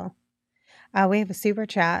guess you will. We have a super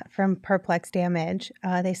chat from Perplex Damage.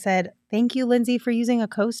 They said, "Thank you, Lindsay, for using a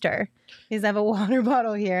coaster." Because I have a water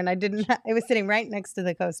bottle here, and it was sitting right next to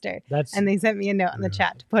the coaster. And they sent me a note in the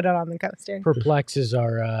chat to put it on the coaster. Perplex is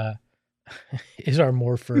our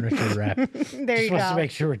more furniture rep. There Just you go. wants to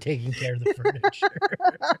make sure we're taking care of the furniture.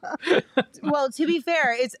 Well, to be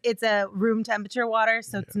fair, it's a room temperature water,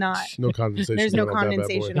 so it's not. No condensation. There's no on that bad boy.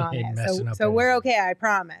 condensation on Ain't it. messing up So we're anything. okay. I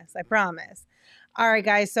promise. All right,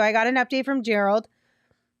 guys. So I got an update from Gerald.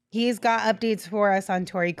 He's got updates for us on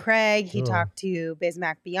Torrey Craig. He talked to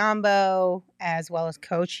Bismack Biyombo as well as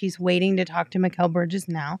coach. He's waiting to talk to Mikal Bridges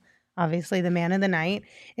now, obviously the man of the night.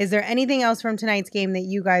 Is there anything else from tonight's game that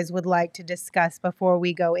you guys would like to discuss before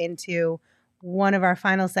we go into one of our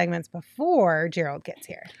final segments before Gerald gets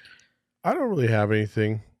here? I don't really have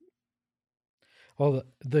anything. Well,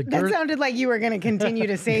 That sounded like you were going to continue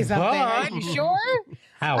to say something. Are you sure?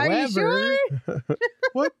 However, Are you sure?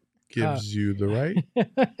 What gives you the right?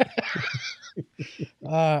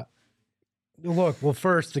 Look, well,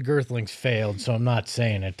 first the Girthlings failed, so I'm not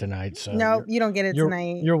saying it tonight. So No, you don't get it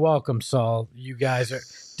tonight. You're welcome, Saul. You guys are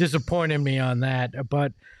disappointing me on that.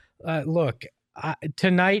 But look,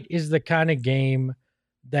 tonight is the kind of game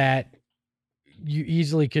that you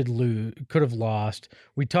easily could have lost.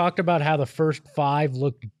 We talked about how the first 5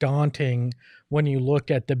 looked daunting when you looked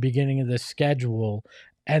at the beginning of the schedule,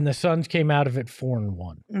 and the Suns came out of it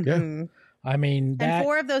 4-1. Yeah. I mean, and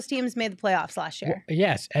 4 of those teams made the playoffs last year.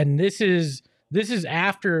 Yes, and this is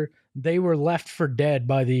after they were left for dead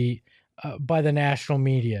by the national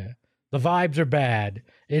media. The vibes are bad.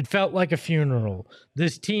 It felt like a funeral.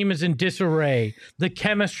 This team is in disarray. The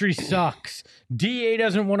chemistry sucks. DA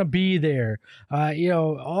doesn't want to be there.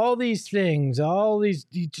 All these things,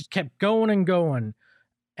 you just kept going and going.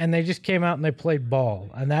 And they just came out and they played ball.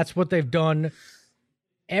 And that's what they've done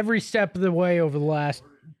every step of the way over the last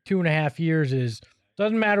 2.5 years.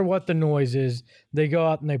 Doesn't matter what the noise is. They go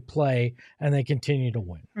out and they play and they continue to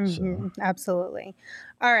win. Mm-hmm. So. Absolutely.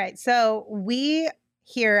 All right. So we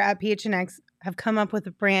here at PHNX have come up with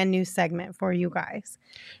a brand new segment for you guys.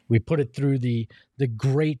 We put it through the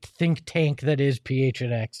great think tank that is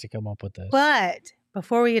PHNX to come up with this. But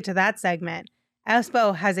before we get to that segment,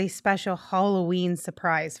 Espo has a special Halloween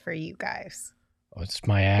surprise for you guys. Oh, it's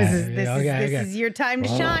my ass. This is your time to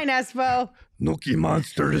shine, Espo. Nookie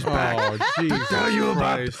Monster is back. Oh, To tell you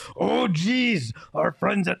about OG's. Our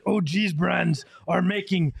friends at OG's Brands are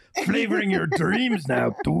making flavoring your dreams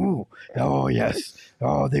now too. Oh yes.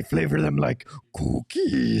 Oh, they flavor them like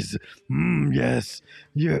cookies. Yes.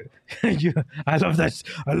 I love that.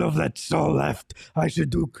 I love that Saul left. I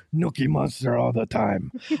should do Nookie Monster all the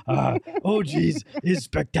time. OG's is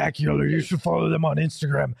spectacular. You should follow them on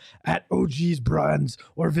Instagram at OG's Brands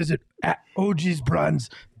or visit at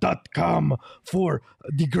ogsbrands.com for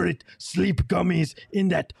the great sleep gummies in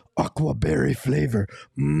that aquaberry flavor.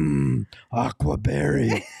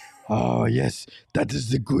 Aquaberry. Oh, yes, that is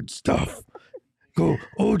the good stuff. Go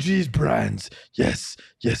OG's Brands. Yes,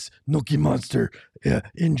 Nookie Monster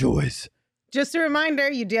enjoys. Just a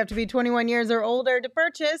reminder, you do have to be 21 years or older to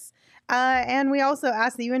purchase. And we also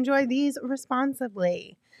ask that you enjoy these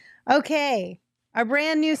responsibly. Okay, our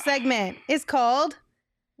brand new segment is called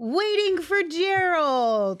Waiting for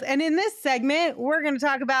Gerald. And in this segment, we're going to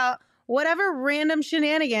talk about whatever random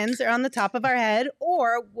shenanigans are on the top of our head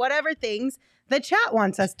or whatever things the chat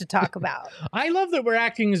wants us to talk about. I love that we're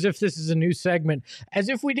acting as if this is a new segment, as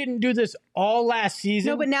if we didn't do this all last season.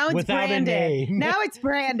 No, but now it's branded. Now it's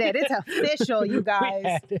branded. It's official, you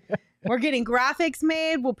guys. We're getting graphics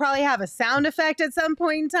made. We'll probably have a sound effect at some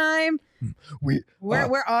point in time.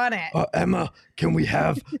 We're on it. Emma, can we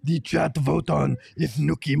have the chat vote on if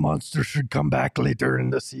Nookie Monster should come back later in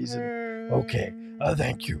the season? Okay.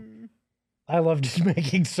 Thank you. I love just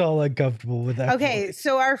making Saul uncomfortable with that. Okay,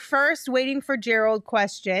 so our first Waiting for Gerald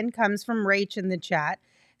question comes from Rach in the chat.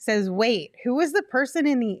 Says, wait, who was the person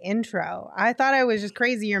in the intro? I thought I was just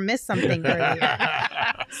crazy or missed something earlier.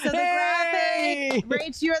 So the graphic,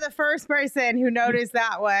 Rach, you're the first person who noticed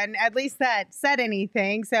that one, at least that said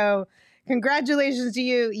anything. So congratulations to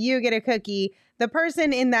you. You get a cookie. The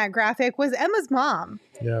person in that graphic was Emma's mom.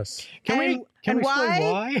 Yes. Can we explain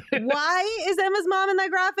why? Why is Emma's mom in that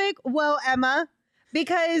graphic? Well, Emma,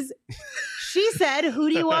 because she said, "Who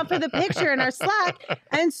do you want for the picture?" in our Slack,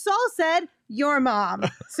 and Saul said, "Your mom."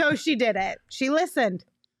 So she did it. She listened.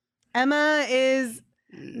 Emma is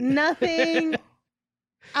nothing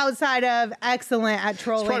outside of excellent at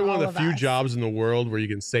trolling. It's probably one all of the few us. jobs in the world where you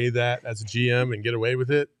can say that as a GM and get away with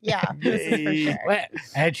it. Yeah, this is for sure.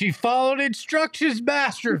 And she followed instructions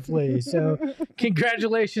masterfully. So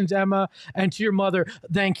congratulations, Emma. And to your mother,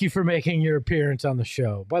 thank you for making your appearance on the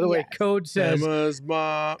show. By the way, Yes. Code says... Emma's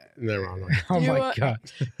mom. No, wrong. Oh my God.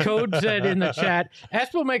 Code said in the chat,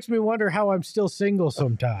 Espel makes me wonder how I'm still single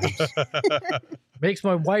sometimes. Makes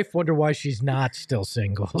my wife wonder why she's not still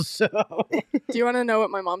single. So Do you want to know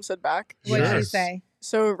what my mom said back? What did she Yes. say?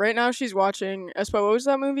 So right now she's watching Espo. What was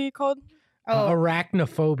that movie called?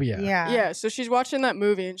 arachnophobia. Yeah. Yeah. So she's watching that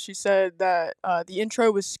movie and she said that the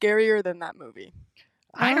intro was scarier than that movie.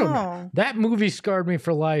 I don't know. Oh. That movie scarred me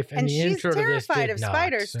for life, and And the she's intro to this terrified did of not,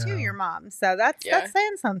 spiders so. too, your mom. So that's Yeah.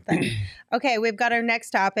 saying something. Okay, we've got our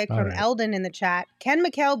next topic All from right. Eldon in the chat. Can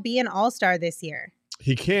Mikhail be an all-star this year?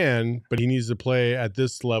 He can, but he needs to play at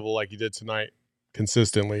this level like he did tonight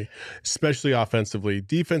consistently, especially offensively.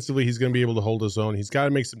 Defensively, he's going to be able to hold his own. He's got to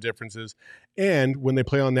make some differences. And when they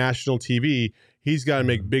play on national TV, he's got to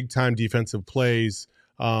make big-time defensive plays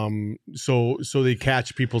so they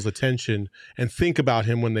catch people's attention and think about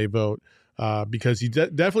him when they vote. Because he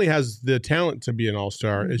definitely has the talent to be an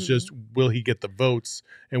all-star. It's just, will he get the votes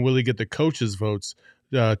and will he get the coaches' votes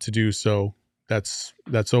to do so? That's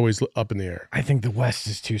always up in the air. I think the West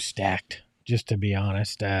is too stacked, just to be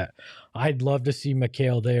honest. I'd love to see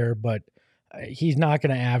Mikhail there, but he's not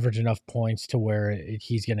going to average enough points to where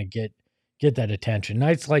he's going to get that attention.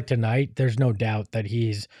 Nights like tonight, there's no doubt that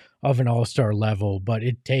he's of an all-star level, but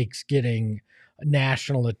it takes getting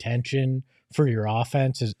national attention for your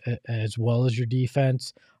offense as well as your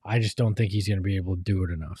defense. I just don't think he's going to be able to do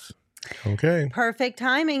it enough. Okay. Perfect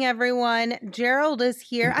timing, everyone. Gerald is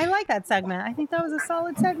here. I like that segment. I think that was a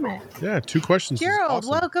solid segment. Yeah, 2 questions. is Gerald, awesome.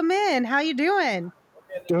 welcome in. How you doing?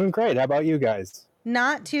 Doing great. How about you guys?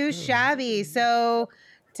 Not too shabby. So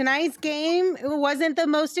tonight's game, it wasn't the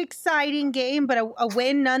most exciting game, but a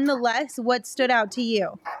win nonetheless. What stood out to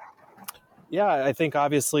you? Yeah, I think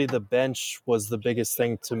obviously the bench was the biggest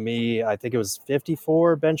thing to me. I think it was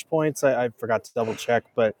 54 bench points. I forgot to double check,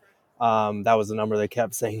 but that was the number they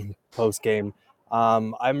kept saying post game.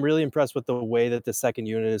 I'm really impressed with the way that the second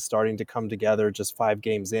unit is starting to come together just 5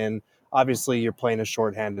 games in. Obviously, you're playing a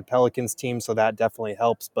shorthanded Pelicans team, so that definitely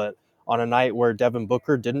helps. But on a night where Devin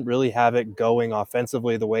Booker didn't really have it going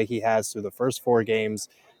offensively the way he has through the first 4 games,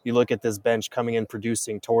 you look at this bench coming in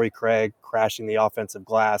producing. Torrey Craig crashing the offensive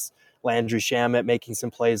glass, Landry Shamet making some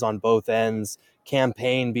plays on both ends, Cam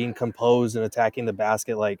Payne being composed and attacking the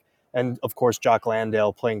basket, and of course Jock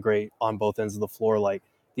Landale playing great on both ends of the floor.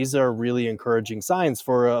 These are really encouraging signs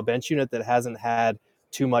for a bench unit that hasn't had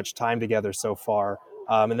too much time together so far.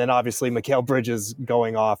 And then obviously Mikal Bridges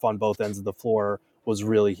going off on both ends of the floor was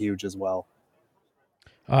really huge as well.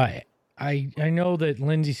 I know that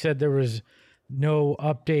Lindsay said there was no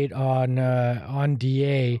update on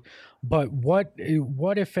DA, but what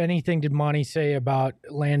if anything did Monty say about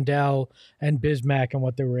Landell and Bismack and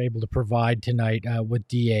what they were able to provide tonight with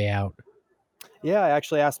DA out? Yeah, I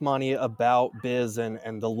actually asked Monty about Biz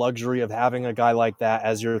and the luxury of having a guy like that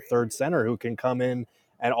as your third center who can come in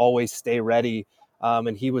and always stay ready.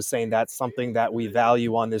 And he was saying that's something that we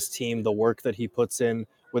value on this team, the work that he puts in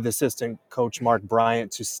with assistant coach Mark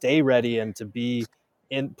Bryant to stay ready and to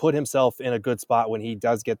put himself in a good spot when he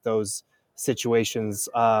does get those situations.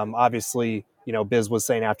 Obviously, Biz was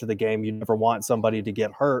saying after the game, you never want somebody to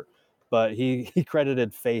get hurt, but he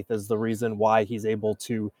credited faith as the reason why he's able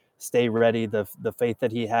to stay ready, the faith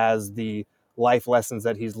that he has, the life lessons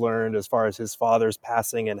that he's learned as far as his father's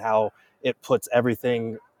passing and how it puts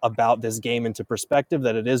everything about this game into perspective,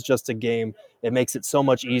 that it is just a game. It makes it so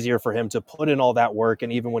much easier for him to put in all that work.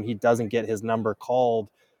 And even when he doesn't get his number called,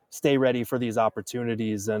 stay ready for these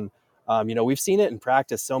opportunities. And, we've seen it in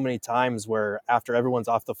practice so many times where after everyone's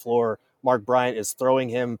off the floor, Mark Bryant is throwing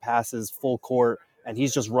him passes full court and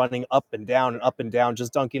he's just running up and down,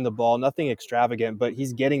 just dunking the ball, nothing extravagant, but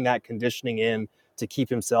he's getting that conditioning in to keep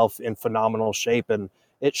himself in phenomenal shape. And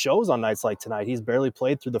it shows on nights like tonight. He's barely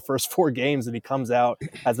played through the first 4 games and he comes out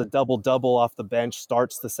as a double-double off the bench,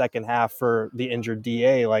 starts the second half for the injured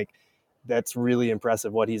DA. That's really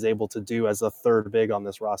impressive what he's able to do as a third big on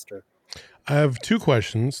this roster. I have 2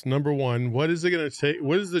 questions. Number 1, what is it going to take?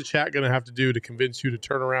 What is the chat going to have to do to convince you to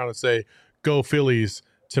turn around and say, "Go Phillies"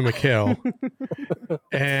 to Mikhail.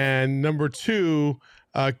 And number 2,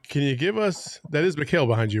 can you give us, that is Mikhail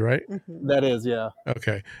behind you, right? That is, yeah.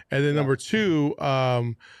 Okay. And then number 2,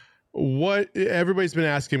 what everybody's been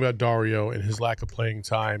asking about Dario and his lack of playing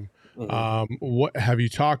time. What have you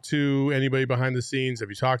talked to anybody behind the scenes? Have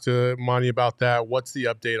you talked to Monty about that? What's the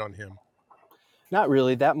update on him? Not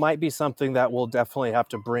really. That might be something that we'll definitely have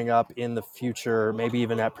to bring up in the future, maybe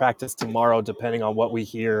even at practice tomorrow, depending on what we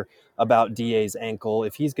hear about DA's ankle.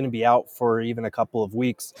 If he's going to be out for even a couple of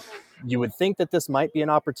weeks, you would think that this might be an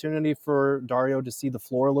opportunity for Dario to see the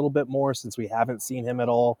floor a little bit more since we haven't seen him at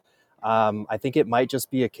all. I think it might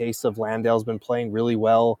just be a case of Landale's been playing really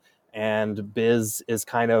well, and Biz is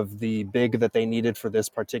kind of the big that they needed for this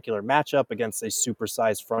particular matchup against a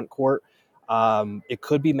supersized front court. It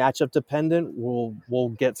could be matchup dependent. We'll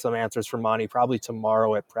get some answers from Monty probably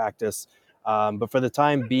tomorrow at practice. But for the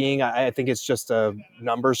time being, I think it's just a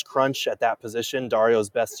numbers crunch at that position. Dario's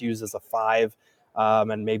best used as a 5,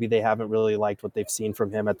 and maybe they haven't really liked what they've seen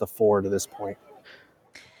from him at the 4 to this point.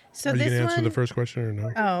 So Are you this going to answer one, the first question or no?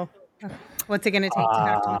 Oh, what's it going to take to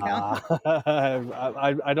talk to Mikhail?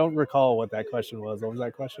 I don't recall what that question was. What was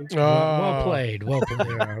that question? Well played. Well played.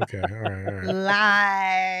 Yeah, okay. All right.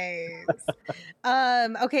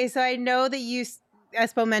 Lies. Okay, so I know that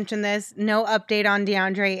Espo mentioned this. No update on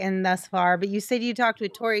DeAndre in thus far, but you said you talked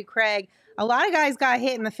with Torrey Craig. A lot of guys got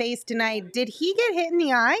hit in the face tonight. Did he get hit in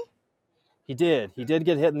the eye? He did. He did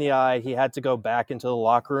get hit in the eye. He had to go back into the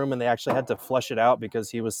locker room, and they actually had to flush it out because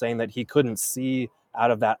he was saying that he couldn't see out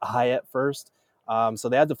of that eye at first. So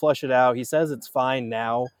they had to flush it out. He says it's fine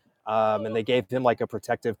now, and they gave him like a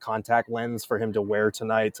protective contact lens for him to wear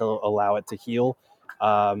tonight to allow it to heal.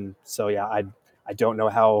 So yeah, I don't know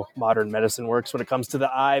how modern medicine works when it comes to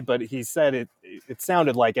the eye, but he said it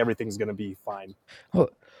sounded like everything's going to be fine. Well,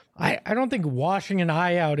 I don't think washing an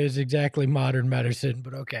eye out is exactly modern medicine,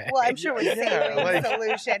 but okay. Well, I'm sure it's saline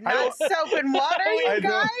solution, not soap and water, you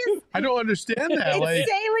guys. I don't understand that.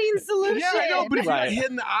 It's saline solution. Yeah, I know, but if you're hit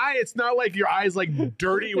in the eye, it's not like your eye's like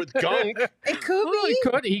dirty with gunk. It could Well,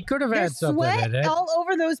 be. he could have had There's something sweat in it. all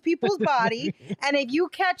over those people's body, and if you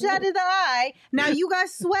catch that in the eye, now you got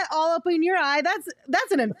sweat all up in your eye.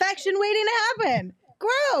 That's an infection waiting to happen.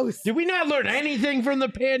 Gross. Did we not learn anything from the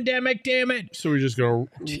pandemic? Damn it! So we're just gonna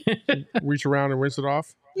reach around and rinse it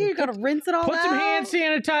off. You gotta rinse it all Put out. some hand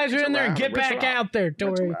sanitizer in there and get back out there,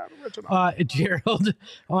 Tori. Gerald,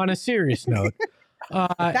 on a serious note,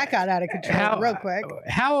 That got out of control real quick.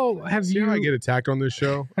 How I get attacked on this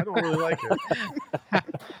show? I don't really like it.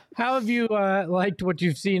 How have you liked what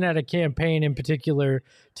you've seen at a campaign in particular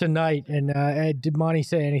tonight? And did Monty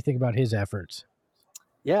say anything about his efforts?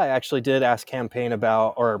 Yeah, I actually did ask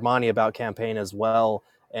Monty about campaign as well.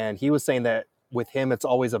 And he was saying that with him, it's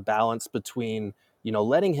always a balance between,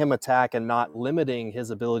 letting him attack and not limiting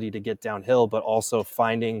his ability to get downhill, but also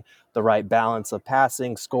finding the right balance of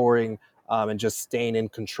passing, scoring, and just staying in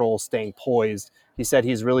control, staying poised. He said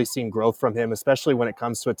he's really seen growth from him, especially when it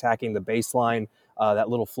comes to attacking the baseline, that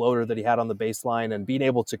little floater that he had on the baseline and being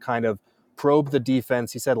able to kind of probe the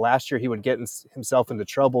defense. He said last year he would get himself into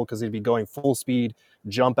trouble because he'd be going full speed,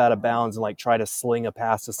 jump out of bounds, and try to sling a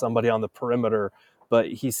pass to somebody on the perimeter. But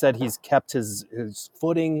he said he's kept his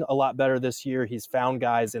footing a lot better this year. He's found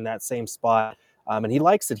guys in that same spot. And he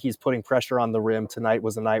likes that he's putting pressure on the rim. Tonight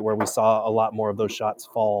was a night where we saw a lot more of those shots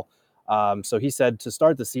fall. So he said to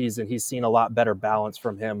start the season, he's seen a lot better balance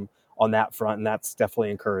from him on that front, and that's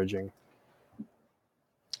definitely encouraging.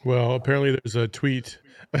 Well, apparently there's a tweet.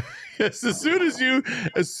 as soon as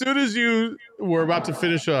you were about to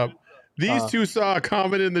finish up, these two saw a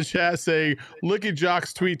comment in the chat saying, "Look at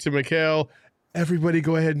Jock's tweet to Mikhail. Everybody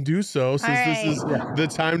go ahead and do so since this is the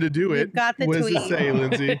time to do it." You've got the what tweet. does it say,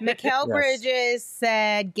 Lindsay? Mikal Bridges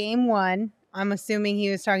said game 1. I'm assuming he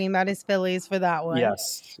was talking about his Phillies for that one.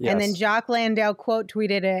 Yes. And then Jock Landale quote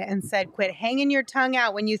tweeted it and said, "Quit hanging your tongue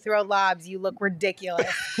out when you throw lobs. You look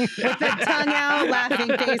ridiculous." With the tongue out, laughing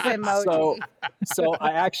face emoji. So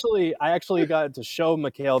I actually got to show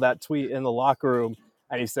Mikhail that tweet in the locker room.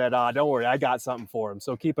 And he said, "Don't worry, I got something for him.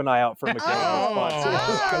 So keep an eye out for Mikhail."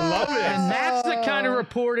 I love it. And that's the kind of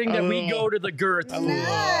reporting that we go to the girth. A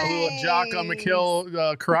little Jock on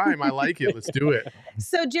Mikhail crime. I like it. Let's do it.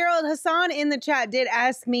 So Gerald, Hassan in the chat did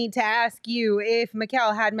ask me to ask you if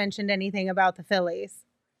Mikal had mentioned anything about the Phillies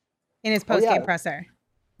in his post-game presser.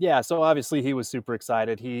 Yeah, so obviously he was super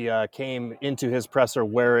excited. He came into his presser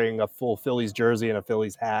wearing a full Phillies jersey and a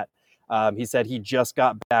Phillies hat. He said he just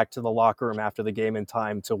got back to the locker room after the game in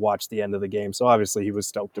time to watch the end of the game. So obviously he was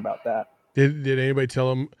stoked about that. Did anybody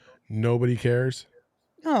tell him nobody cares?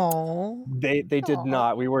 Oh. They did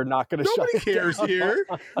not. We were not going to shut Nobody it cares down. here.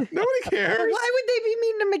 Nobody cares. Why would they be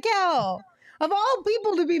mean to Miguel? Of all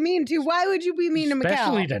people to be mean to, why would you be mean to Miguel?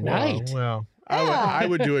 Especially tonight. Well, Yeah. I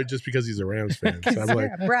would do it just because he's a Rams fan. So I'm like,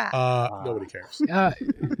 You're a brat. nobody cares.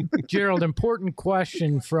 Gerald, important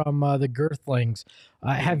question from the Girthlings.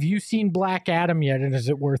 Have you seen Black Adam yet, and is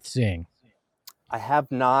it worth seeing? I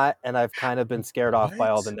have not, and I've kind of been scared off by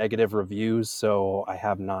all What? the negative reviews, so I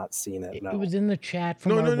have not seen it. No. It was in the chat.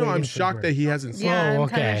 From No. our I'm Waiting for shocked that Gert. he hasn't seen Yeah, it. I'm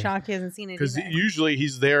kind okay. of shocked he hasn't seen it Because either. usually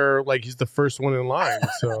he's there, like he's the first one in line.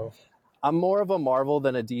 So I'm more of a Marvel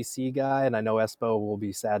than a DC guy, and I know Espo will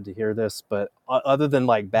be sad to hear this, but other than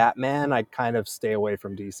like Batman, I kind of stay away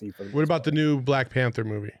from DC. For the what most about the part. new Black Panther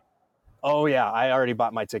movie? Oh yeah, I already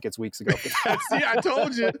bought my tickets weeks ago for that. See,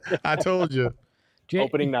 I told you.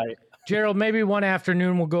 Opening night. Gerald, maybe one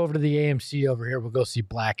afternoon we'll go over to the AMC over here. We'll go see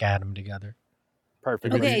Black Adam together.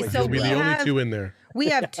 Perfect. Okay, You'll so be we the only have- two in there. We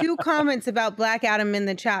have 2 comments about Black Adam in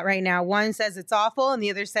the chat right now. One says it's awful, and the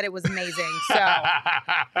other said it was amazing.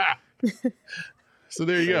 So So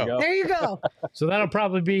there you There you go. go. there you go. So that'll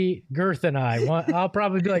probably be Girth and I. I'll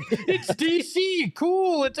probably be like, it's DC,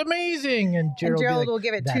 cool, it's amazing. And And Gerald, will be Gerald like, will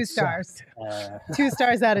give it "That 2 stars. sucked." 2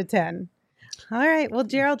 stars out of 10. All right. Well,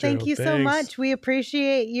 Gerald, thank Gerald, you so thanks. much. We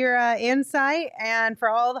appreciate your insight and for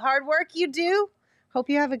all the hard work you do. Hope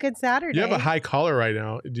you have a good Saturday. You have a high collar right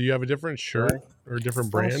now. Do you have a different shirt or a different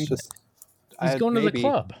brand? It's just- He's going to the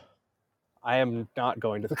club. I am not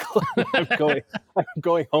going to the club. I'm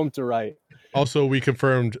going home to write. Also, we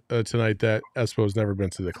confirmed tonight that Espo's never been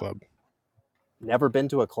to the club. Never been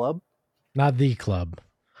to a club? Not the club.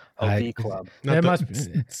 Oh, I- the club. There Not must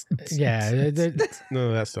yeah. none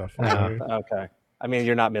of that stuff. No. Okay. I mean,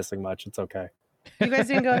 you're not missing much. It's okay. You guys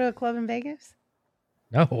didn't go to a club in Vegas?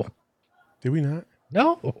 No. Did we not?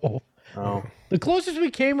 No. Oh, The closest we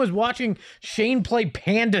came was watching Shane play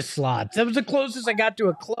Panda Slots. That was the closest I got to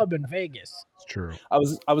a club in Vegas. It's true. I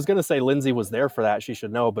was gonna say Lindsay was there for that. She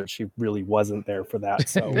should know, but she really wasn't there for that.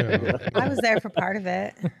 So Yeah. I was there for part of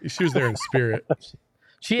it. She was there in spirit.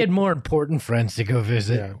 She had more important friends to go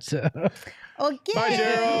visit. Yeah. So. Okay. Bye,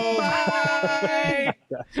 Gerald. Bye.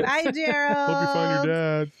 Bye, Gerald. Hope you find your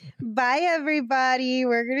dad. Bye, everybody.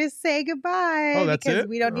 We're going to say goodbye. Oh, that's because it?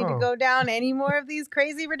 we don't need to Oh. go down any more of these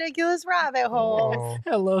crazy, ridiculous rabbit holes. Oh.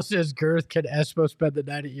 Hello, says Girth. Can Espo spend the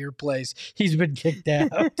night at your place? He's been kicked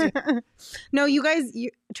out. No, you guys,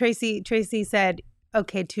 Tracy said,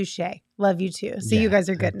 okay, touche. Love you too. So Yeah, you guys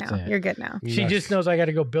are good that's now. it. You're good now. She Nice. just knows I got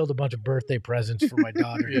to go build a bunch of birthday presents for my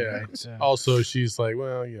daughter. Yeah. tonight, so. Also, she's like,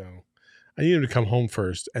 well, I need him to come home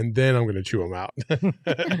first, and then I'm going to chew him out.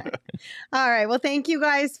 All right. Well, thank you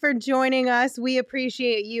guys for joining us. We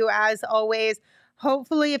appreciate you as always.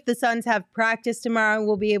 Hopefully, if the Suns have practice tomorrow,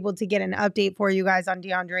 we'll be able to get an update for you guys on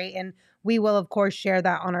DeAndre. And we will, of course, share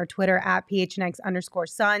that on our Twitter at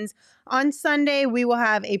PHNX_Suns. On Sunday, we will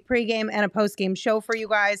have a pregame and a postgame show for you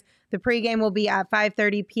guys. The pregame will be at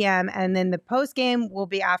 5:30 p.m. and then the postgame will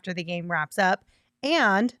be after the game wraps up.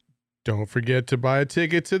 And Don't forget to buy a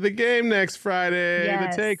ticket to the game next Friday,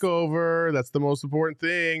 Yes. the takeover. That's the most important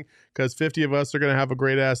thing because 50 of us are going to have a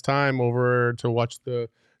great ass time over to watch the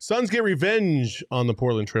Suns get revenge on the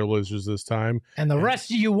Portland Trailblazers this time. And the rest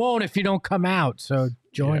of you won't if you don't come out. So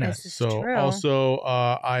join Yeah. us. This is So true. also,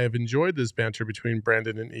 I have enjoyed this banter between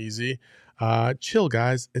Brandon and Easy. Chill,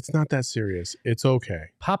 guys. It's not that serious. It's okay.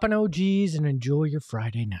 Pop an OGs and enjoy your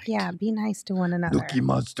Friday night. yeah, be nice to one another. Nookie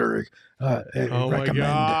Monster. Oh my recommend.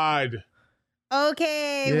 God.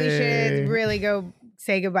 Okay, we Yay. should really go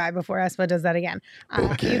say goodbye before Espo does that again.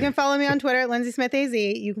 Okay. You can follow me on Twitter at Lindsay Smith AZ.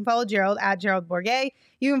 You can follow Gerald at Gerald Bourget.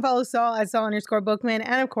 You can follow Saul at Saul_Bookman.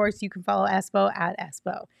 And of course, you can follow Espo at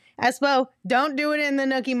Espo. Espo, don't do it in the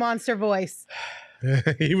Nookie Monster voice.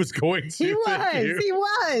 He was going to. He Thank you. was. He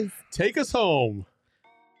was. Take us home.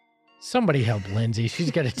 Somebody help Lindsay. She's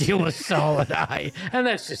got to deal with Saul and I. And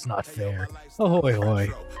that's just not fair. Ahoy, hoy.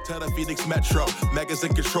 Tell the Phoenix Metro, Megas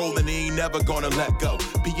in control and he ain't never gonna let go.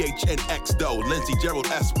 PHNX though, Lindsay, Gerald,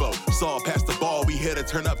 Espo. Saw past the ball, we here to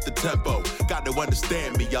turn up the tempo. Got to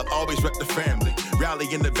understand me, I'll always wreck the family.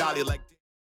 Rally in the valley like